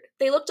weird.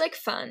 They looked like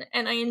fun,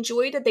 and I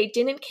enjoyed that they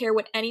didn't care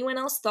what anyone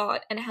else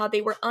thought and how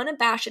they were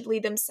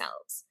unabashedly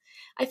themselves.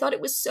 I thought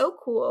it was so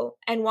cool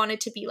and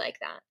wanted to be like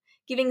that,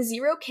 giving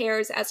zero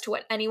cares as to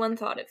what anyone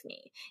thought of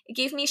me. It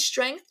gave me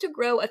strength to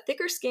grow a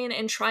thicker skin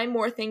and try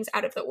more things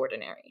out of the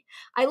ordinary.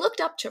 I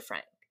looked up to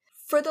Frank.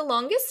 For the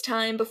longest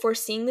time before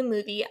seeing the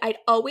movie, I'd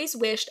always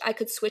wished I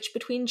could switch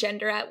between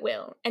gender at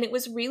will, and it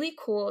was really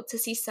cool to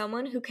see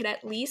someone who could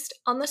at least,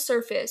 on the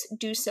surface,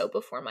 do so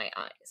before my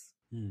eyes."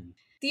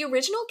 The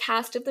original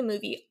cast of the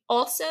movie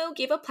also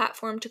gave a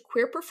platform to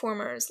queer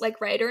performers like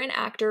writer and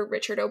actor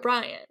Richard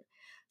O'Brien,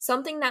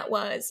 something that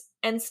was,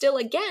 and still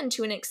again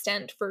to an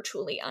extent,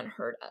 virtually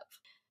unheard of.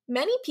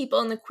 Many people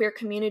in the queer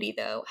community,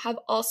 though, have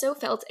also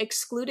felt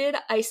excluded,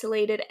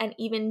 isolated, and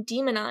even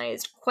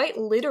demonized, quite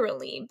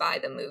literally, by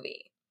the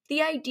movie.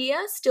 The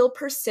idea still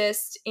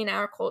persists in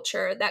our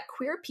culture that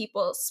queer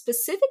people,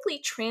 specifically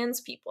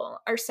trans people,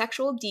 are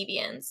sexual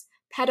deviants,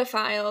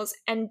 pedophiles,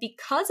 and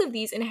because of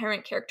these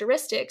inherent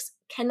characteristics,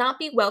 cannot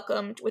be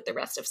welcomed with the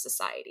rest of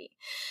society.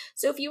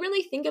 So if you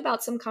really think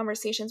about some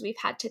conversations we've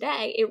had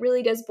today, it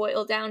really does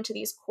boil down to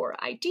these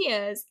core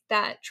ideas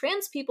that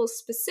trans people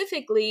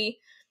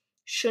specifically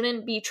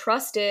shouldn't be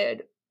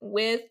trusted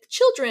with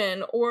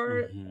children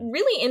or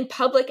really in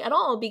public at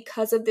all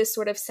because of this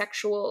sort of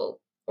sexual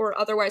or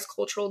otherwise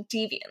cultural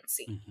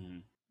deviancy.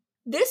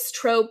 This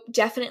trope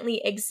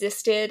definitely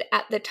existed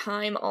at the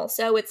time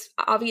also. It's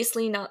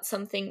obviously not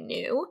something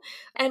new.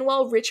 And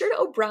while Richard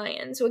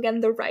O'Brien, so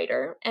again the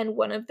writer and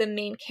one of the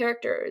main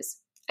characters,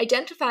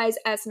 identifies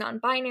as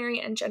non-binary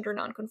and gender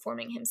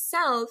non-conforming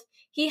himself,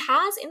 he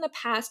has in the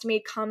past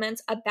made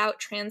comments about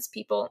trans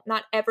people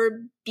not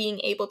ever being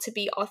able to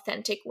be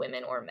authentic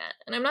women or men.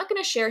 And I'm not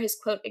going to share his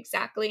quote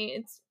exactly.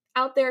 It's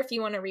out there if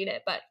you want to read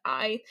it, but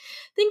I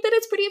think that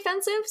it's pretty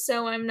offensive,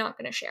 so I'm not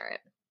going to share it.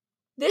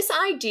 This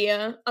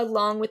idea,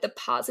 along with the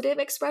positive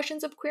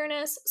expressions of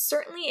queerness,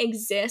 certainly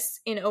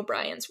exists in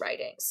O'Brien's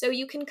writing. So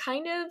you can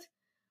kind of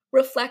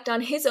reflect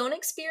on his own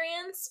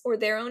experience or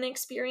their own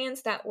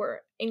experience that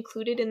were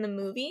included in the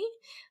movie.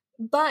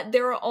 But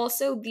there are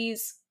also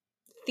these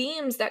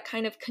themes that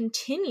kind of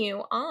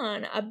continue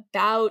on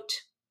about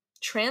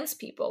trans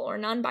people or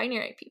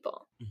non-binary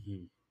people.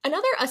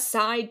 Another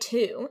aside,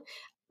 too,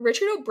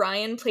 Richard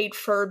O'Brien played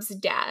Ferb's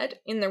dad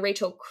in the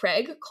Rachel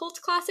Craig cult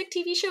classic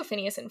TV show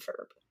Phineas and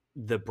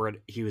Ferb.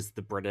 He was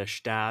the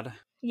British dad?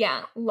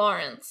 Yeah,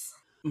 Lawrence.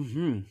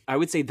 I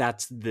would say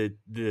that's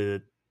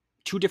the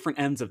two different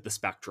ends of the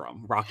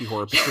spectrum, Rocky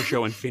Horror Picture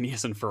Show and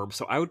Phineas and Ferb.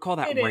 So I would call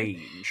that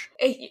range.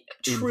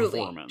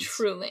 Truly.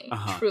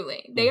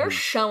 They are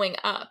showing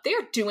up. They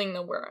are doing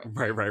the work.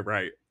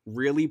 Right.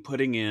 Really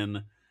putting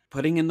in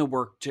the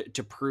work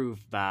to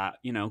prove that,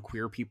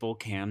 queer people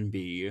can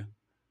be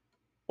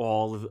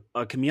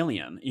a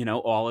chameleon,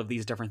 all of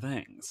these different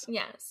things.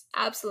 Yes,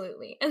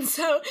 absolutely. And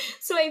so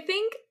I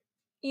think,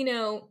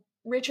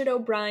 Richard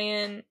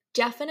O'Brien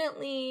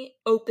definitely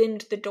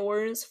opened the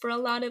doors for a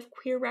lot of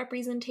queer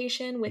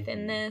representation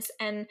within this,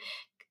 and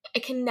I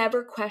can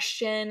never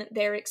question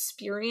their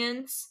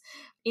experience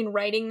in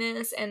writing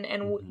this and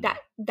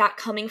that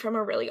coming from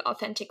a really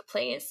authentic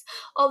place.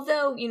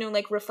 Although,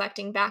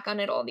 reflecting back on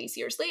it all these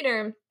years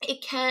later,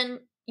 it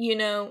can,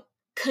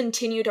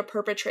 continue to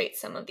perpetrate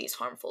some of these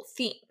harmful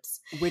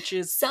themes.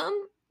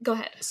 Go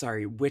ahead.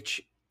 Sorry,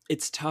 which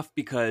it's tough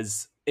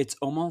because it's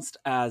almost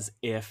as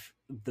if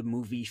the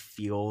movie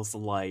feels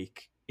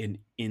like an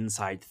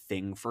inside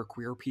thing for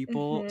queer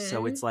people.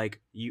 So it's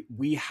like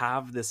we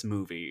have this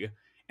movie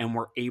and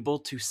we're able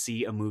to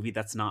see a movie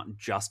that's not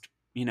just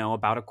you know,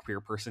 about a queer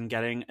person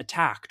getting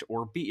attacked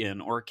or beaten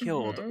or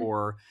killed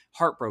or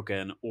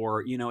heartbroken,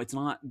 or, you know, it's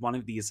not one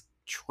of these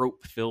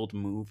trope filled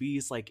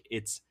movies. Like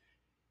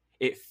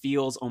it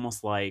feels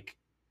almost like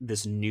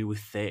this new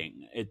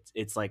thing.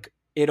 It's like,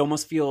 it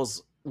almost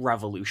feels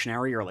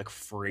revolutionary or like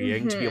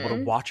freeing to be able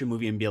to watch a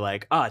movie and be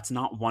like, oh, it's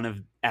not one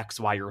of X,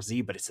 Y, or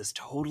Z, but it's this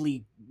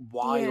totally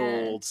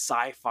wild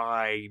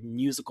sci-fi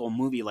musical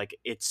movie. Like,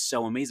 it's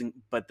so amazing.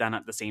 But then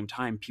at the same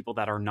time, people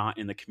that are not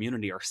in the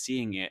community are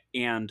seeing it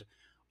and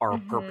are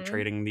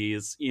perpetrating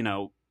these, you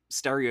know,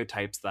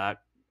 stereotypes that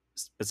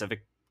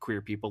specific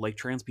queer people, like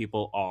trans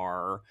people,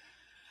 are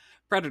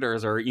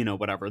predators, or, you know,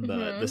 whatever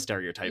the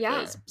stereotype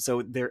is.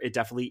 So there, it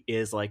definitely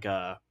is like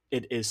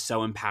it is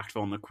so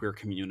impactful in the queer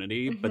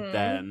community, but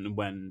then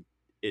when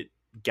it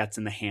gets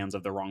in the hands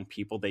of the wrong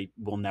people, they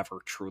will never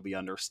truly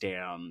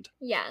understand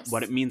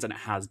what it means, and it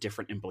has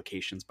different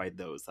implications by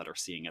those that are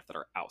seeing it that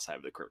are outside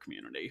of the queer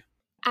community.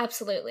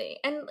 Absolutely.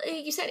 And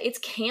like you said, it's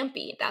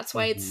campy. That's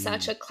why it's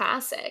such a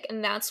classic,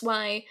 and that's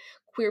why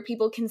queer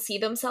people can see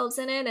themselves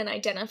in it and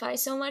identify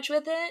so much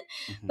with it.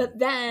 But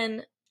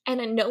then,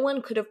 and no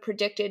one could have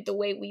predicted the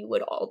way we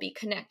would all be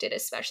connected,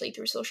 especially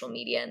through social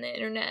media and the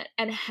internet,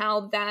 and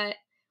how that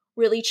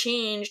really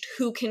changed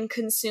who can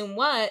consume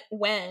what,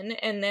 when,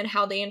 and then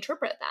how they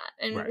interpret that.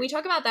 And we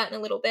talk about that in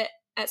a little bit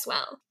as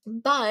well.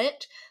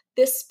 But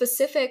this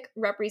specific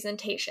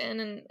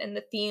representation and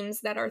the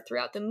themes that are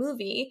throughout the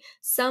movie,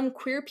 some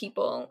queer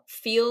people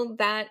feel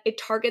that it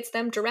targets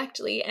them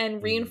directly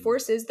and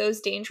reinforces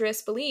those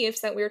dangerous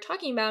beliefs that we were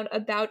talking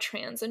about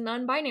trans and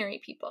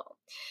non-binary people.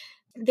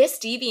 This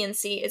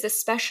deviancy is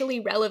especially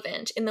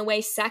relevant in the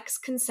way sex,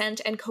 consent,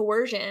 and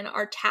coercion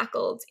are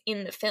tackled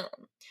in the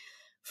film.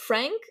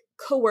 Frank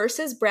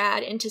coerces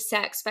Brad into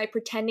sex by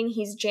pretending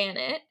he's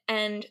Janet,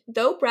 and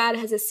though Brad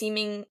has a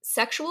seeming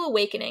sexual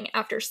awakening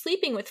after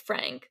sleeping with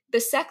Frank, the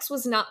sex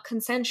was not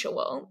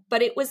consensual,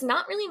 but it was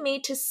not really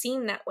made to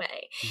seem that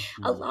way.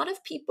 A lot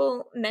of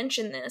people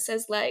mention this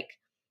as like,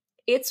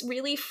 it's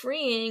really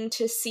freeing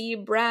to see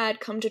Brad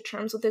come to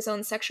terms with his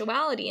own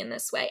sexuality in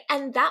this way,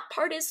 and that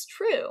part is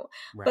true.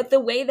 But the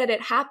way that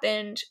it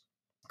happened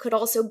could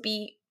also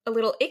be a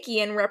little icky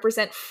and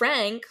represent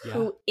Frank,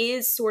 who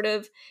is sort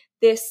of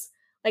this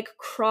like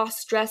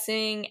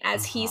cross-dressing,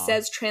 as he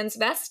says,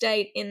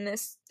 transvestite in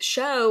this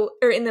show,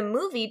 or in the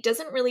movie,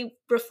 doesn't really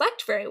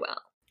reflect very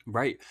well.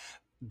 Right.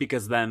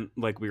 Because then,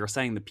 like we were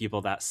saying, the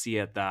people that see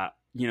it that,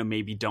 you know,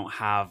 maybe don't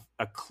have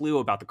a clue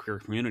about the queer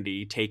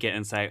community take it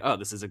and say, oh,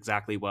 this is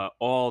exactly what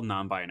all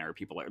non-binary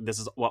people are. This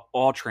is what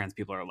all trans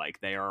people are like.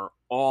 They are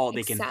all,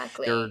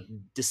 they're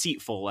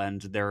deceitful,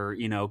 and they're,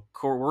 you know,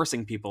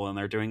 coercing people, and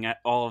they're doing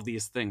all of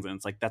these things. And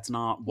it's like, that's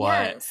not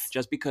what,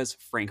 just because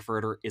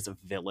Frankfurter is a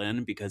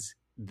villain, because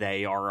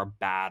they are a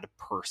bad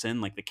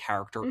person, like the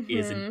character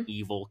is an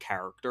evil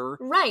character.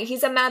 Right.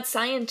 He's a mad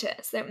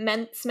scientist.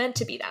 It's meant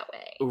to be that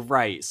way.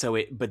 Right. So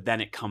but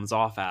then it comes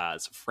off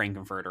as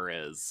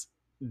Frankenfurter is,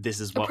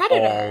 this is what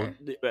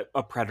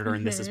a predator,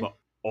 and this is what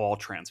all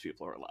trans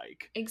people are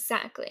like.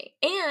 Exactly.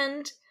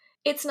 And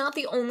it's not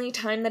the only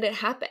time that it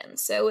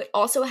happens. So it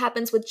also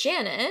happens with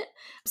Janet.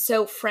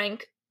 So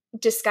Frank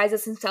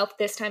disguises himself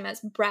this time as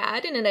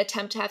Brad in an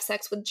attempt to have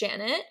sex with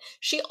Janet.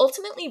 She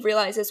ultimately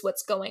realizes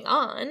what's going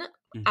on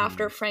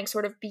after Frank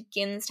sort of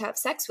begins to have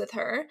sex with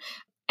her.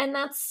 And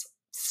that's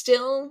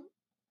still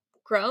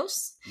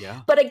gross.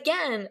 Yeah. But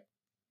again,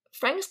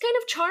 Frank's kind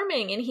of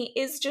charming, and he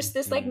is just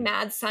this like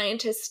mad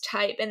scientist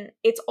type, and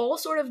it's all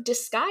sort of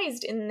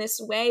disguised in this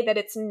way that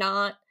it's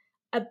not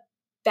a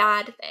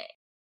bad thing.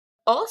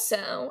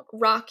 Also,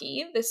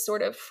 Rocky, this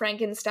sort of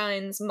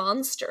Frankenstein's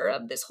monster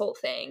of this whole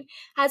thing,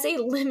 has a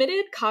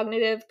limited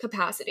cognitive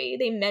capacity.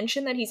 They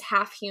mention that he's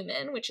half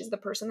human, which is the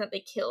person that they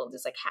killed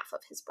is like half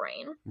of his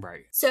brain.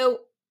 Right. So,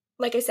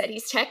 like I said,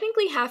 he's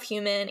technically half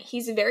human.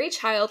 He's very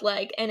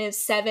childlike and is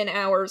 7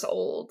 hours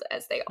old,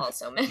 as they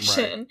also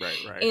mention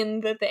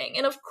in the thing.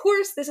 And of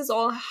course, this is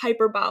all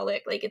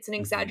hyperbolic, like it's an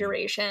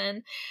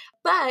exaggeration.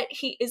 But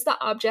he is the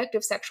object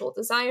of sexual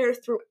desire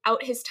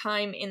throughout his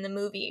time in the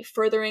movie,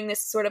 furthering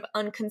this sort of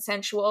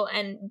unconsensual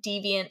and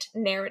deviant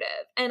narrative.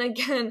 And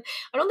again,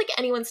 I don't think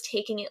anyone's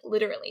taking it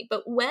literally,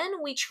 but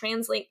when we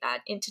translate that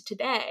into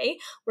today,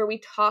 where we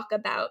talk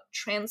about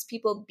trans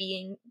people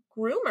being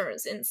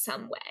groomers in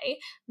some way,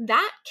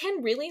 that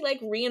can really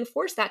like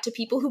reinforce that to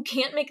people who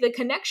can't make the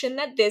connection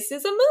that this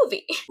is a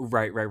movie.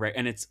 Right.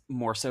 And it's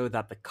more so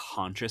that the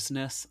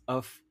consciousness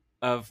of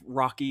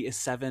Rocky is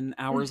 7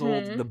 hours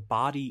old. The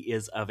body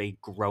is of a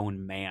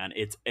grown man.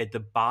 The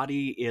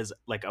body is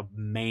like a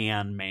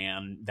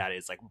man that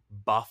is like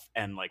buff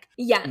and like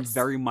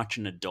very much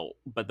an adult.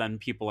 But then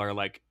people are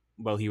like,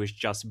 well, he was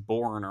just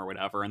born or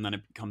whatever, and then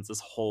it becomes this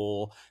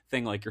whole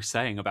thing, like you're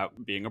saying,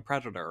 about being a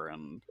predator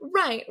and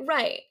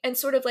right, and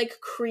sort of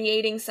like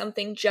creating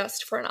something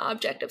just for an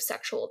object of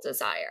sexual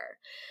desire.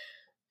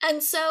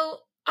 And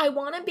so I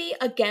want to be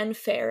again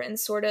fair and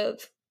sort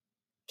of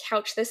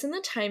couch this in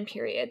the time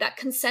period that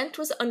consent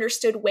was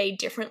understood way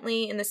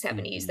differently in the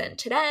 70s than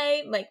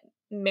today. Like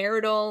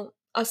marital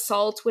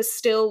assault was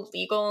still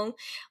legal,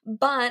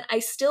 but I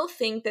still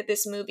think that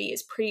this movie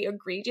is pretty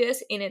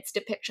egregious in its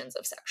depictions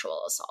of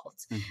sexual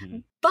assault. Mm-hmm.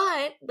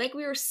 But, like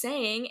we were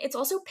saying, it's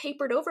also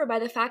papered over by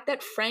the fact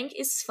that Frank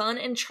is fun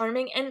and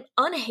charming and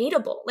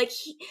unhateable.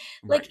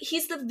 Right.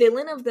 He's the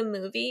villain of the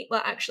movie.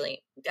 Well,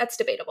 actually, that's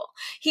debatable.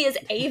 He is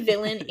a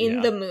villain in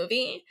Yeah. the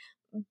movie,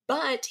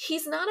 but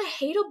he's not a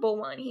hateable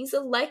one. He's a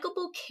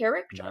likable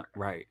character.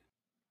 Right.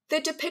 The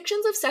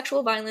depictions of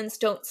sexual violence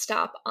don't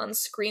stop on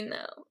screen,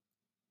 though.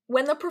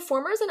 When the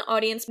performers and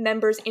audience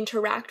members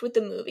interact with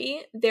the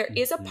movie, there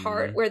is a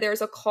part where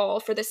there's a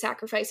call for the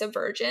sacrifice of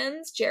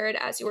virgins. Jared,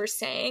 as you were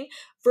saying,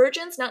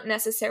 virgins not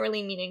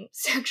necessarily meaning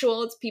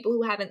sexual, it's people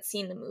who haven't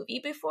seen the movie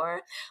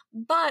before.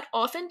 But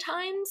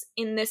oftentimes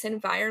in this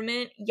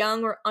environment,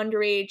 young or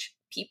underage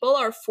people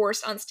are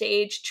forced on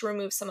stage to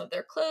remove some of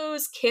their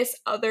clothes, kiss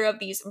other of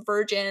these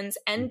virgins,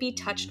 and be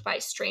touched by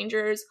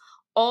strangers,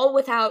 all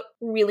without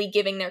really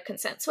giving their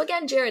consent. So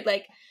again, Jared,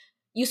 like,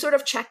 you sort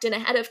of checked in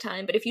ahead of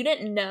time, but if you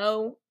didn't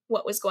know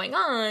what was going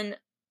on,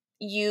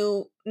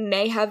 you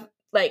may have,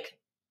 like,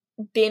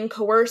 been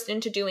coerced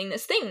into doing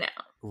this thing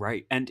now.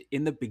 Right. And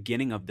in the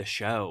beginning of the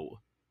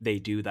show, they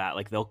do that.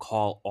 Like, they'll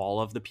call all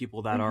of the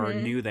people that are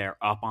new there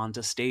up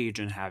onto stage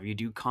and have you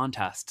do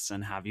contests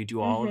and have you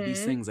do all of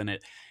these things. And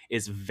it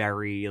is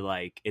very,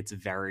 like, it's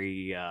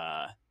very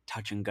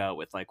touch and go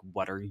with, like,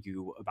 what are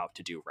you about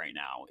to do right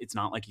now? It's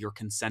not like you're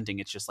consenting.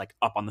 It's just like,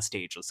 up on the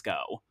stage, let's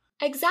go.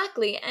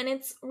 Exactly, and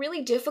it's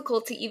really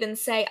difficult to even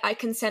say, I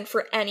consent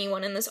for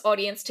anyone in this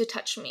audience to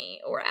touch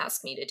me or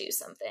ask me to do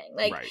something.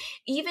 Like,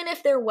 even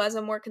if there was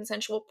a more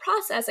consensual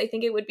process, I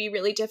think it would be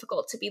really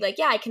difficult to be like,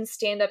 yeah, I can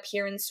stand up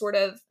here and sort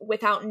of,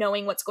 without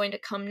knowing what's going to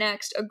come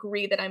next,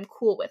 agree that I'm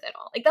cool with it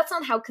all. Like,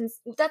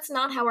 that's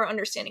not how our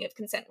understanding of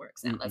consent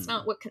works now. That's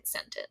not what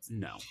consent is.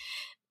 No.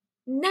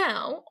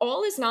 Now,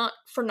 all is not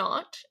for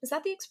naught. Is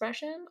that the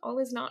expression? All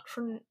is not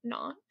for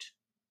naught?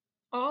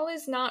 All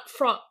is not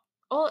for...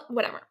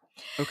 whatever.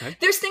 Okay.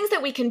 There's things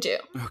that we can do.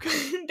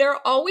 Okay. There are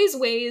always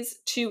ways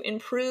to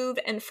improve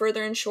and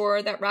further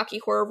ensure that Rocky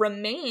Horror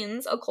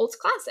remains a cult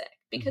classic.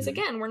 Because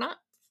again, we're not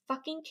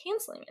fucking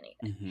canceling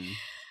anything.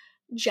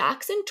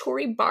 Jackson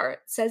Torrey Bart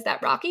says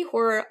that Rocky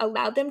Horror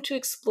allowed them to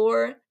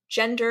explore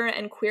gender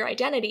and queer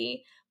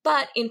identity,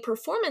 but in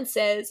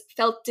performances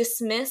felt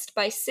dismissed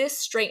by cis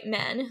straight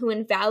men who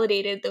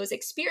invalidated those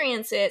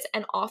experiences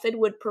and often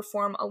would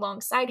perform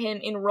alongside him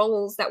in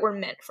roles that were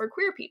meant for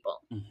queer people.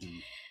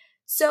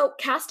 So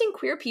casting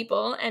queer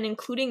people and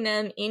including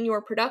them in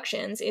your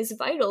productions is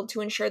vital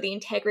to ensure the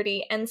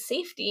integrity and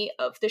safety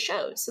of the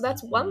shows. So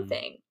that's one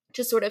thing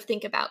to sort of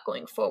think about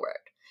going forward.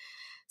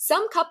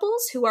 Some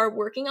couples who are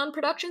working on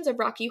productions of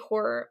Rocky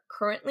Horror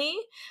currently,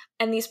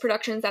 and these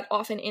productions that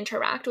often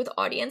interact with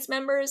audience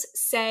members,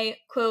 say,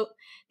 quote,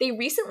 they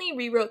recently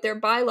rewrote their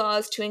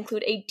bylaws to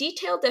include a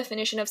detailed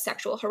definition of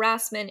sexual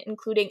harassment,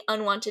 including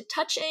unwanted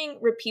touching,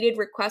 repeated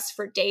requests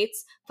for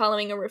dates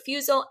following a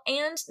refusal,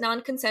 and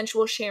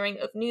non-consensual sharing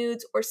of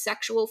nudes or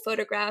sexual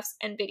photographs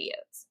and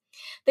videos.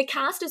 The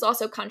cast is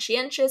also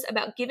conscientious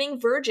about giving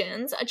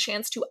virgins a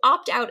chance to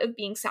opt out of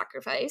being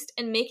sacrificed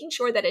and making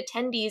sure that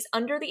attendees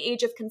under the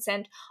age of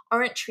consent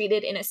aren't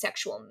treated in a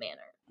sexual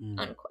manner,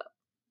 unquote.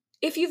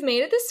 If you've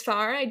made it this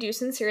far, I do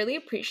sincerely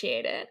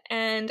appreciate it,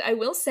 and I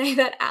will say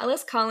that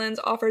Alice Collins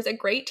offers a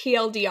great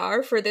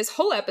TLDR for this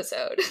whole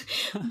episode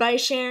by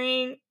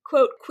sharing,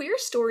 quote, queer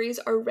stories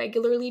are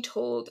regularly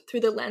told through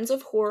the lens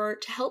of horror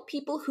to help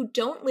people who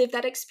don't live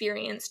that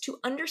experience to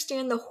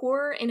understand the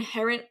horror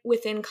inherent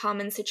within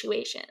common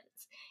situations.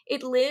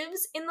 It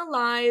lives in the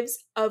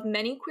lives of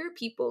many queer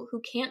people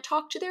who can't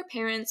talk to their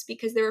parents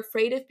because they're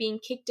afraid of being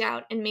kicked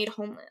out and made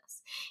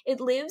homeless. It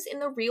lives in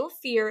the real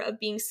fear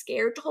of being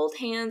scared to hold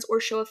hands or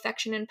show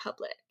affection in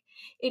public.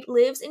 It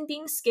lives in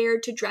being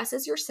scared to dress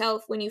as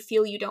yourself when you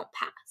feel you don't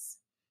pass.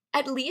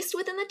 At least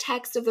within the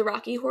text of the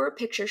Rocky Horror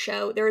Picture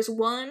Show, there is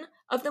one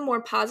of the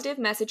more positive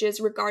messages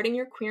regarding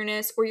your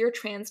queerness or your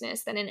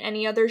transness than in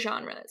any other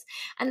genres,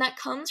 and that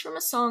comes from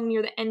a song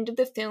near the end of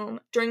the film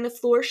during the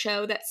floor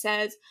show that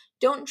says,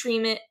 "Don't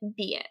dream it,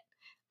 be it.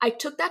 I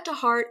took that to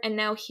heart and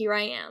now here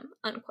I am,"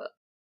 unquote.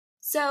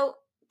 So,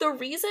 the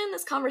reason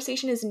this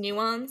conversation is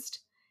nuanced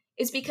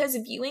is because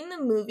viewing the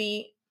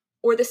movie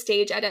or the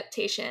stage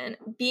adaptation,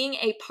 being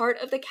a part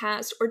of the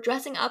cast or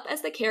dressing up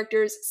as the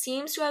characters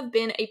seems to have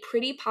been a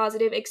pretty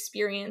positive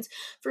experience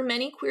for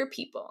many queer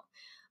people.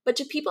 But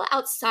to people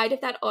outside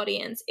of that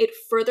audience, it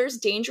furthers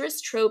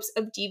dangerous tropes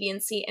of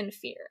deviancy and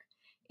fear.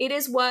 It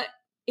is what,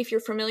 if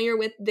you're familiar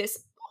with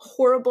this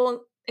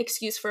horrible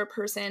excuse for a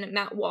person,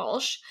 Matt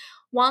Walsh,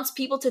 wants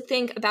people to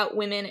think about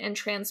women and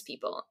trans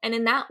people. And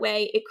in that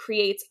way, it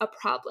creates a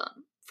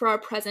problem for our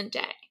present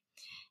day.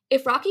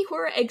 If Rocky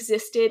Horror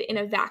existed in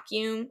a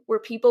vacuum where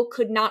people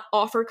could not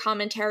offer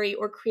commentary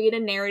or create a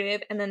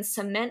narrative and then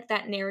cement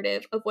that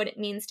narrative of what it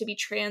means to be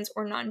trans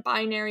or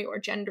non-binary or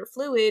gender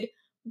fluid,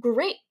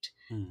 great.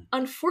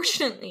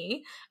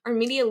 Unfortunately, our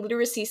media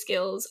literacy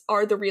skills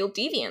are the real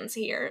deviants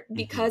here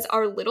because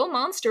our little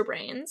monster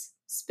brains,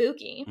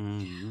 spooky.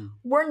 Mm-hmm.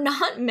 We're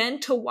not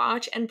meant to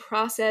watch and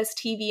process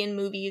TV and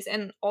movies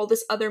and all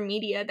this other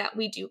media that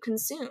we do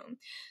consume.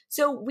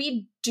 So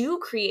we do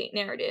create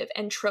narrative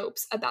and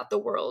tropes about the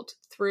world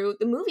through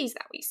the movies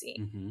that we see.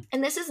 Mm-hmm.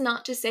 And this is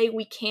not to say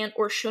we can't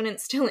or shouldn't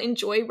still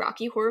enjoy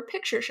Rocky Horror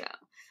Picture Show.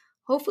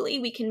 Hopefully,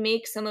 we can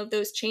make some of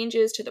those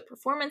changes to the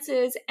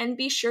performances and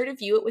be sure to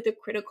view it with a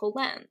critical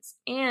lens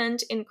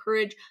and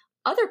encourage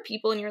other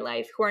people in your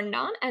life who are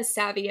not as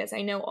savvy as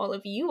I know all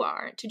of you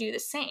are to do the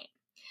same.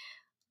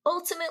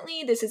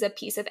 Ultimately, this is a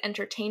piece of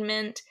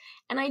entertainment,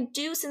 and I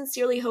do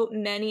sincerely hope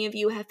many of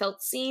you have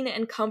felt seen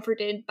and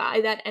comforted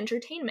by that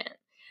entertainment.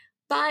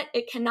 But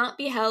it cannot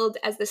be held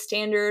as the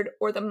standard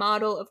or the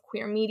model of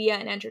queer media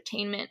and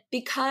entertainment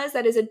because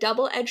that is a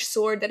double-edged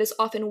sword that is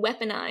often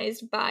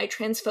weaponized by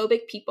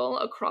transphobic people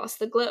across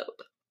the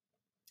globe.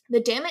 The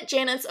Dammit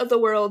Janets of the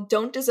world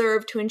don't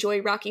deserve to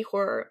enjoy Rocky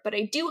Horror, but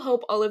I do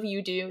hope all of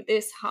you do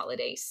this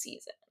holiday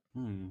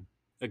season.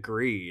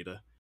 Agreed.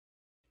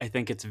 I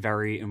think it's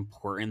very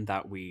important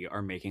that we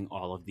are making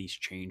all of these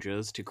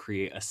changes to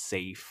create a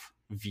safe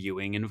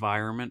viewing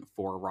environment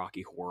for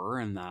Rocky Horror,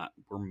 and that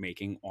we're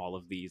making all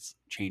of these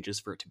changes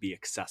for it to be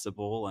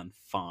accessible and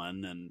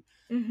fun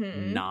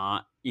and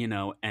not,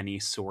 any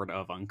sort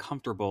of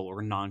uncomfortable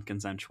or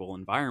non-consensual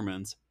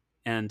environments.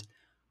 And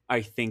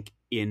I think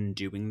in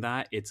doing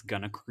that, it's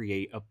gonna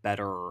create a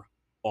better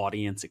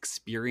audience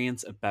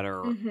experience, a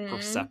better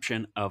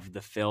perception of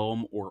the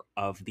film or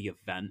of the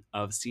event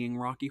of seeing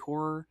Rocky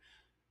Horror.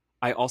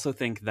 I also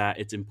think that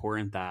it's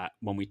important that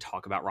when we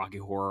talk about Rocky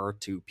Horror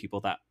to people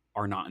that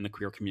are not in the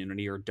queer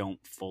community or don't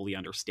fully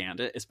understand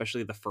it,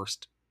 especially the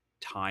first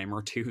time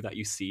or two that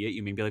you see it,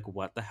 you may be like,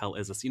 what the hell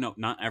is this?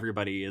 Not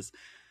everybody is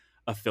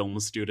a film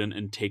student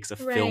and takes a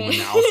film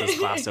analysis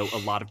class. So a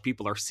lot of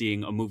people are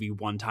seeing a movie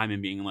one time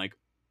and being like,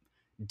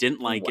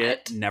 didn't like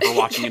it, never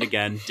watching it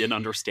again, didn't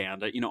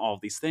understand it, all of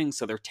these things.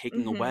 So they're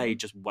taking away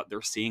just what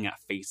they're seeing at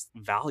face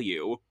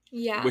value,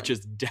 which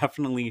is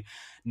definitely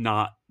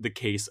not the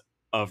case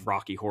of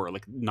Rocky Horror,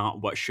 like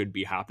not what should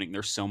be happening.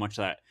 There's so much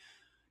that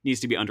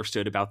needs to be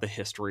understood about the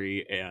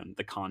history and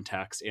the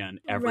context and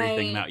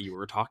everything that you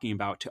were talking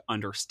about to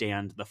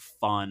understand the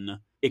fun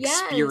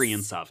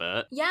experience of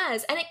it.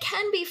 Yes, and it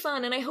can be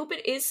fun, and I hope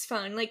it is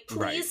fun. Like,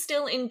 please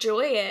still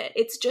enjoy it.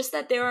 It's just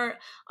that there are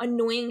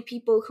annoying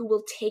people who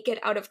will take it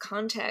out of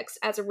context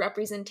as a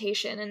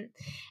representation,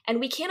 and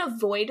we can't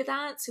avoid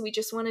that, so we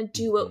just want to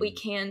do what we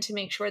can to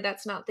make sure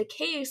that's not the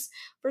case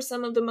for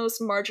some of the most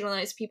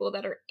marginalized people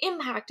that are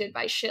impacted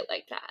by shit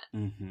like that.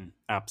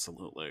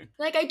 Absolutely.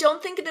 Like, I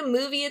don't think the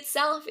movie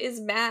itself is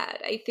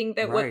bad. I think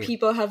that what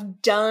people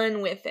have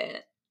done with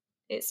it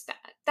is bad.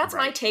 That's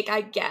my take,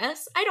 I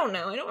guess. I don't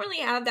know. I don't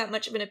really have that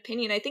much of an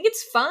opinion. I think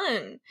it's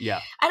fun.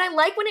 Yeah. And I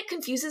like when it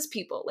confuses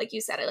people, like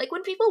you said. I like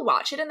when people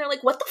watch it and they're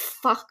like, what the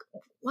fuck?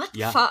 What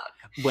the fuck?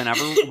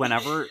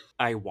 Whenever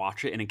I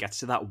watch it and it gets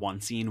to that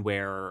one scene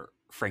where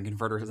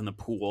Frankenfurter is in the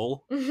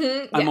pool,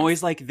 I'm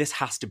always like, this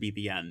has to be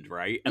the end,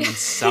 right? And then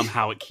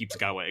somehow it keeps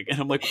going. And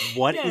I'm like,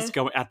 what is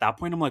going... At that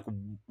point, I'm like,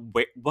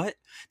 wait, what?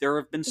 There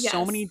have been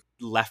so many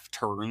left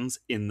turns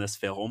in this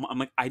film. I'm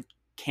like, I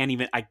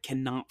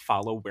cannot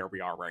follow where we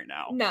are right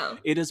now. No.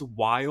 It is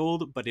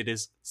wild, but it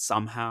is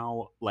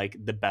somehow like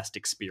the best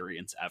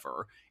experience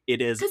ever.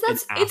 It is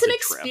because it's an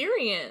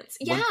experience.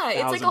 Yeah, 1000%.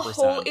 It's like a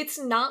whole, it's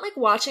not like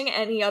watching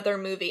any other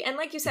movie. And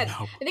like you said,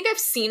 I think I've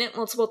seen it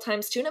multiple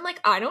times too, and I'm like,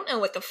 I don't know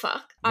what the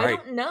fuck. I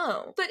don't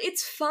know. But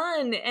it's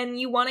fun, and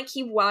you want to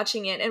keep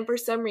watching it, and for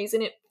some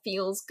reason it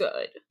feels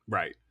good.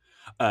 Right.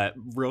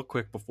 Real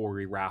quick before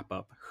we wrap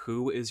up,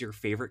 who is your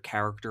favorite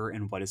character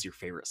and what is your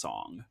favorite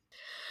song?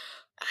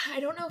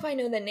 I don't know if I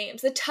know the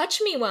names. The Touch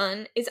Me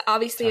one is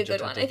obviously a good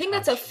one. I think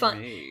that's a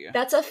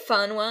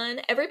fun one.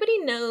 Everybody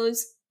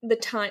knows the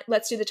time.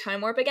 Let's do the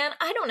Time Warp again.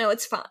 I don't know.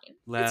 It's fine.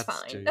 It's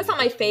fine. That's not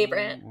my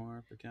favorite.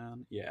 Warp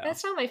again. Yeah.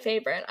 That's not my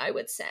favorite, I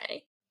would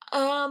say.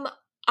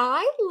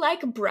 I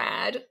like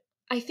Brad.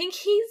 I think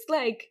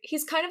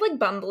he's kind of like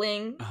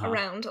bumbling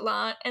around a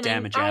lot, and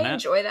I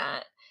enjoy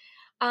that.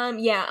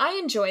 Yeah, I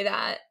enjoy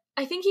that.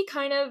 I think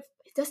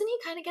doesn't he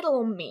kind of get a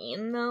little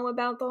mean, though,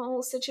 about the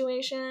whole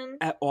situation?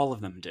 All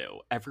of them do.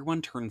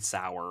 Everyone turns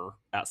sour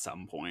at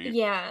some point.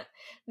 Yeah,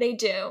 they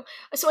do.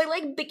 So I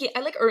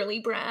like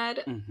early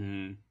Brad.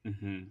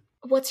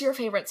 What's your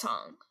favorite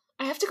song?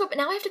 I have to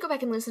go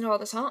back and listen to all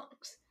the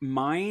songs.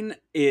 Mine,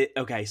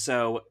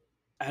 so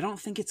I don't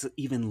think it's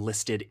even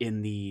listed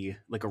in the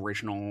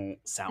original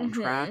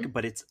soundtrack,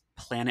 but it's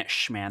Planet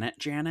Schmanet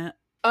Janet.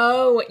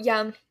 Oh,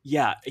 yeah.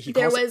 Yeah, he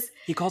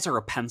calls her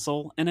a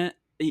pencil in it.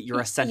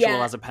 You're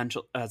essential as a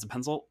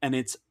pencil, and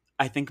it's,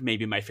 I think,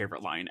 maybe my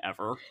favorite line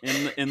ever.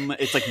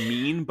 It's like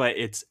mean, but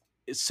it's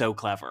so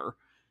clever.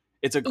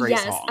 It's a great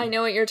song. Yes, I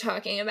know what you're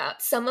talking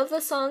about. Some of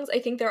the songs, I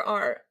think there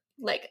are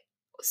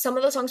some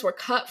of the songs were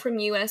cut from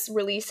US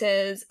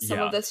releases. Some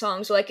of the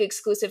songs were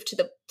exclusive to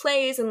the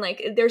plays, and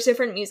there's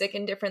different music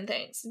and different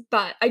things.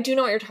 But I do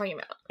know what you're talking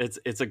about.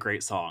 It's a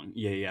great song.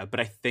 Yeah. But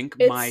I think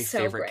my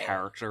favorite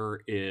character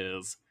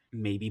is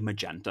maybe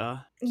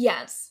Magenta.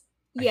 Yes.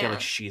 I feel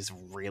like she's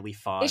really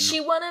fun. Is she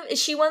one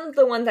of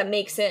the ones that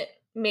makes it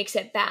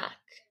back?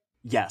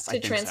 Yes, to I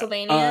think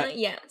Transylvania. So.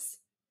 Yes,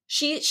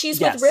 she's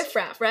with Riff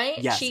Raff, right?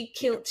 Yes, she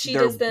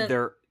does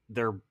their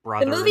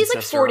brother. The movie's and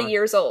like 40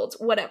 years old,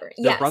 whatever.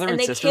 Their brother and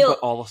sister, but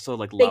also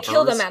like lovers. They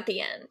kill them at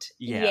the end.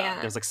 Yeah,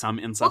 there's like some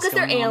incest. Well, because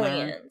they're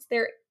aliens.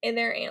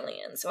 They're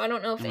aliens, so I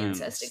don't know if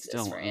incest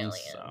exists for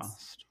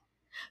aliens.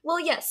 Well,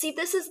 yeah. See,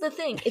 this is the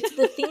thing. It's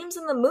the themes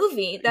in the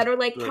movie that are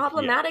like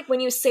problematic when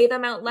you say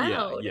them out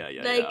loud.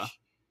 Yeah.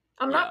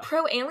 I'm not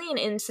pro alien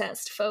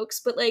incest,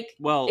 folks, but like,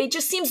 well, it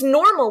just seems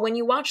normal when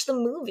you watch the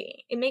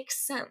movie. It makes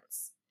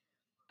sense.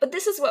 But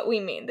this is what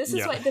we mean. This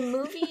is why the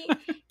movie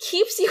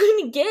keeps you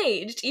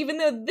engaged, even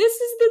though this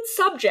is the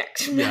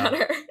subject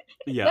matter.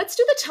 Yeah. Let's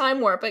do the time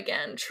warp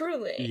again,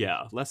 truly.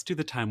 Yeah, let's do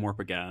the time warp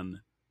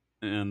again.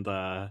 And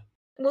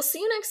we'll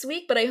see you next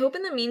week, but I hope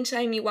in the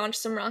meantime you watch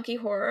some Rocky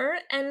Horror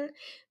and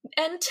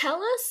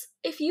tell us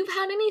if you've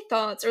had any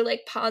thoughts or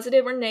like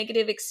positive or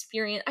negative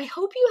experience. I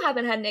hope you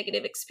haven't had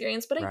negative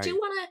experience, but I do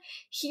want to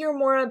hear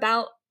more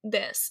about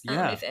this,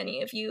 if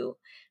any of you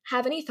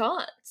have any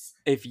thoughts.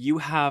 If you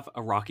have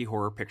a Rocky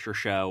Horror Picture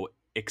Show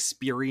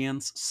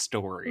experience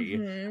story,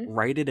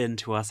 write it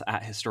into us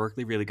at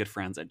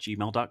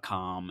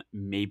historicallyreallygoodfriends@gmail.com.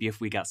 Maybe if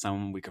we got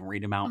some, we can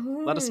read them out.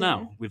 Let us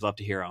know. We'd love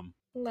to hear them.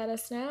 Let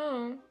us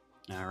know.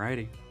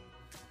 Alrighty.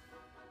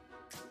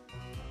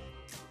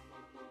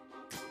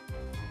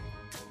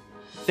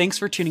 Thanks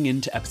for tuning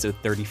in to episode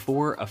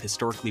 34 of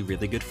Historically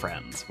Really Good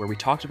Friends, where we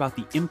talked about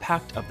the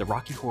impact of the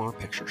Rocky Horror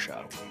Picture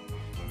Show.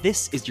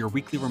 This is your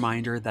weekly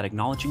reminder that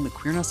acknowledging the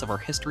queerness of our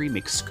history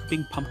makes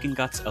scooping pumpkin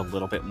guts a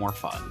little bit more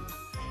fun.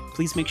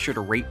 Please make sure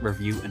to rate,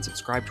 review, and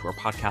subscribe to our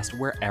podcast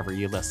wherever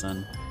you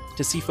listen.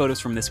 To see photos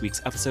from this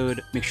week's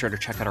episode, make sure to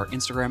check out our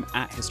Instagram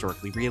at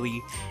historicallyreally.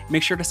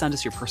 Make sure to send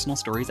us your personal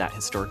stories at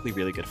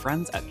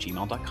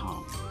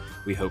historicallyreallygoodfriends@gmail.com.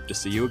 We hope to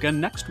see you again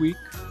next week.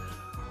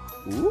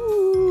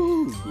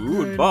 Ooh,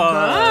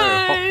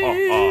 goodbye.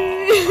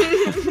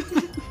 Goodbye.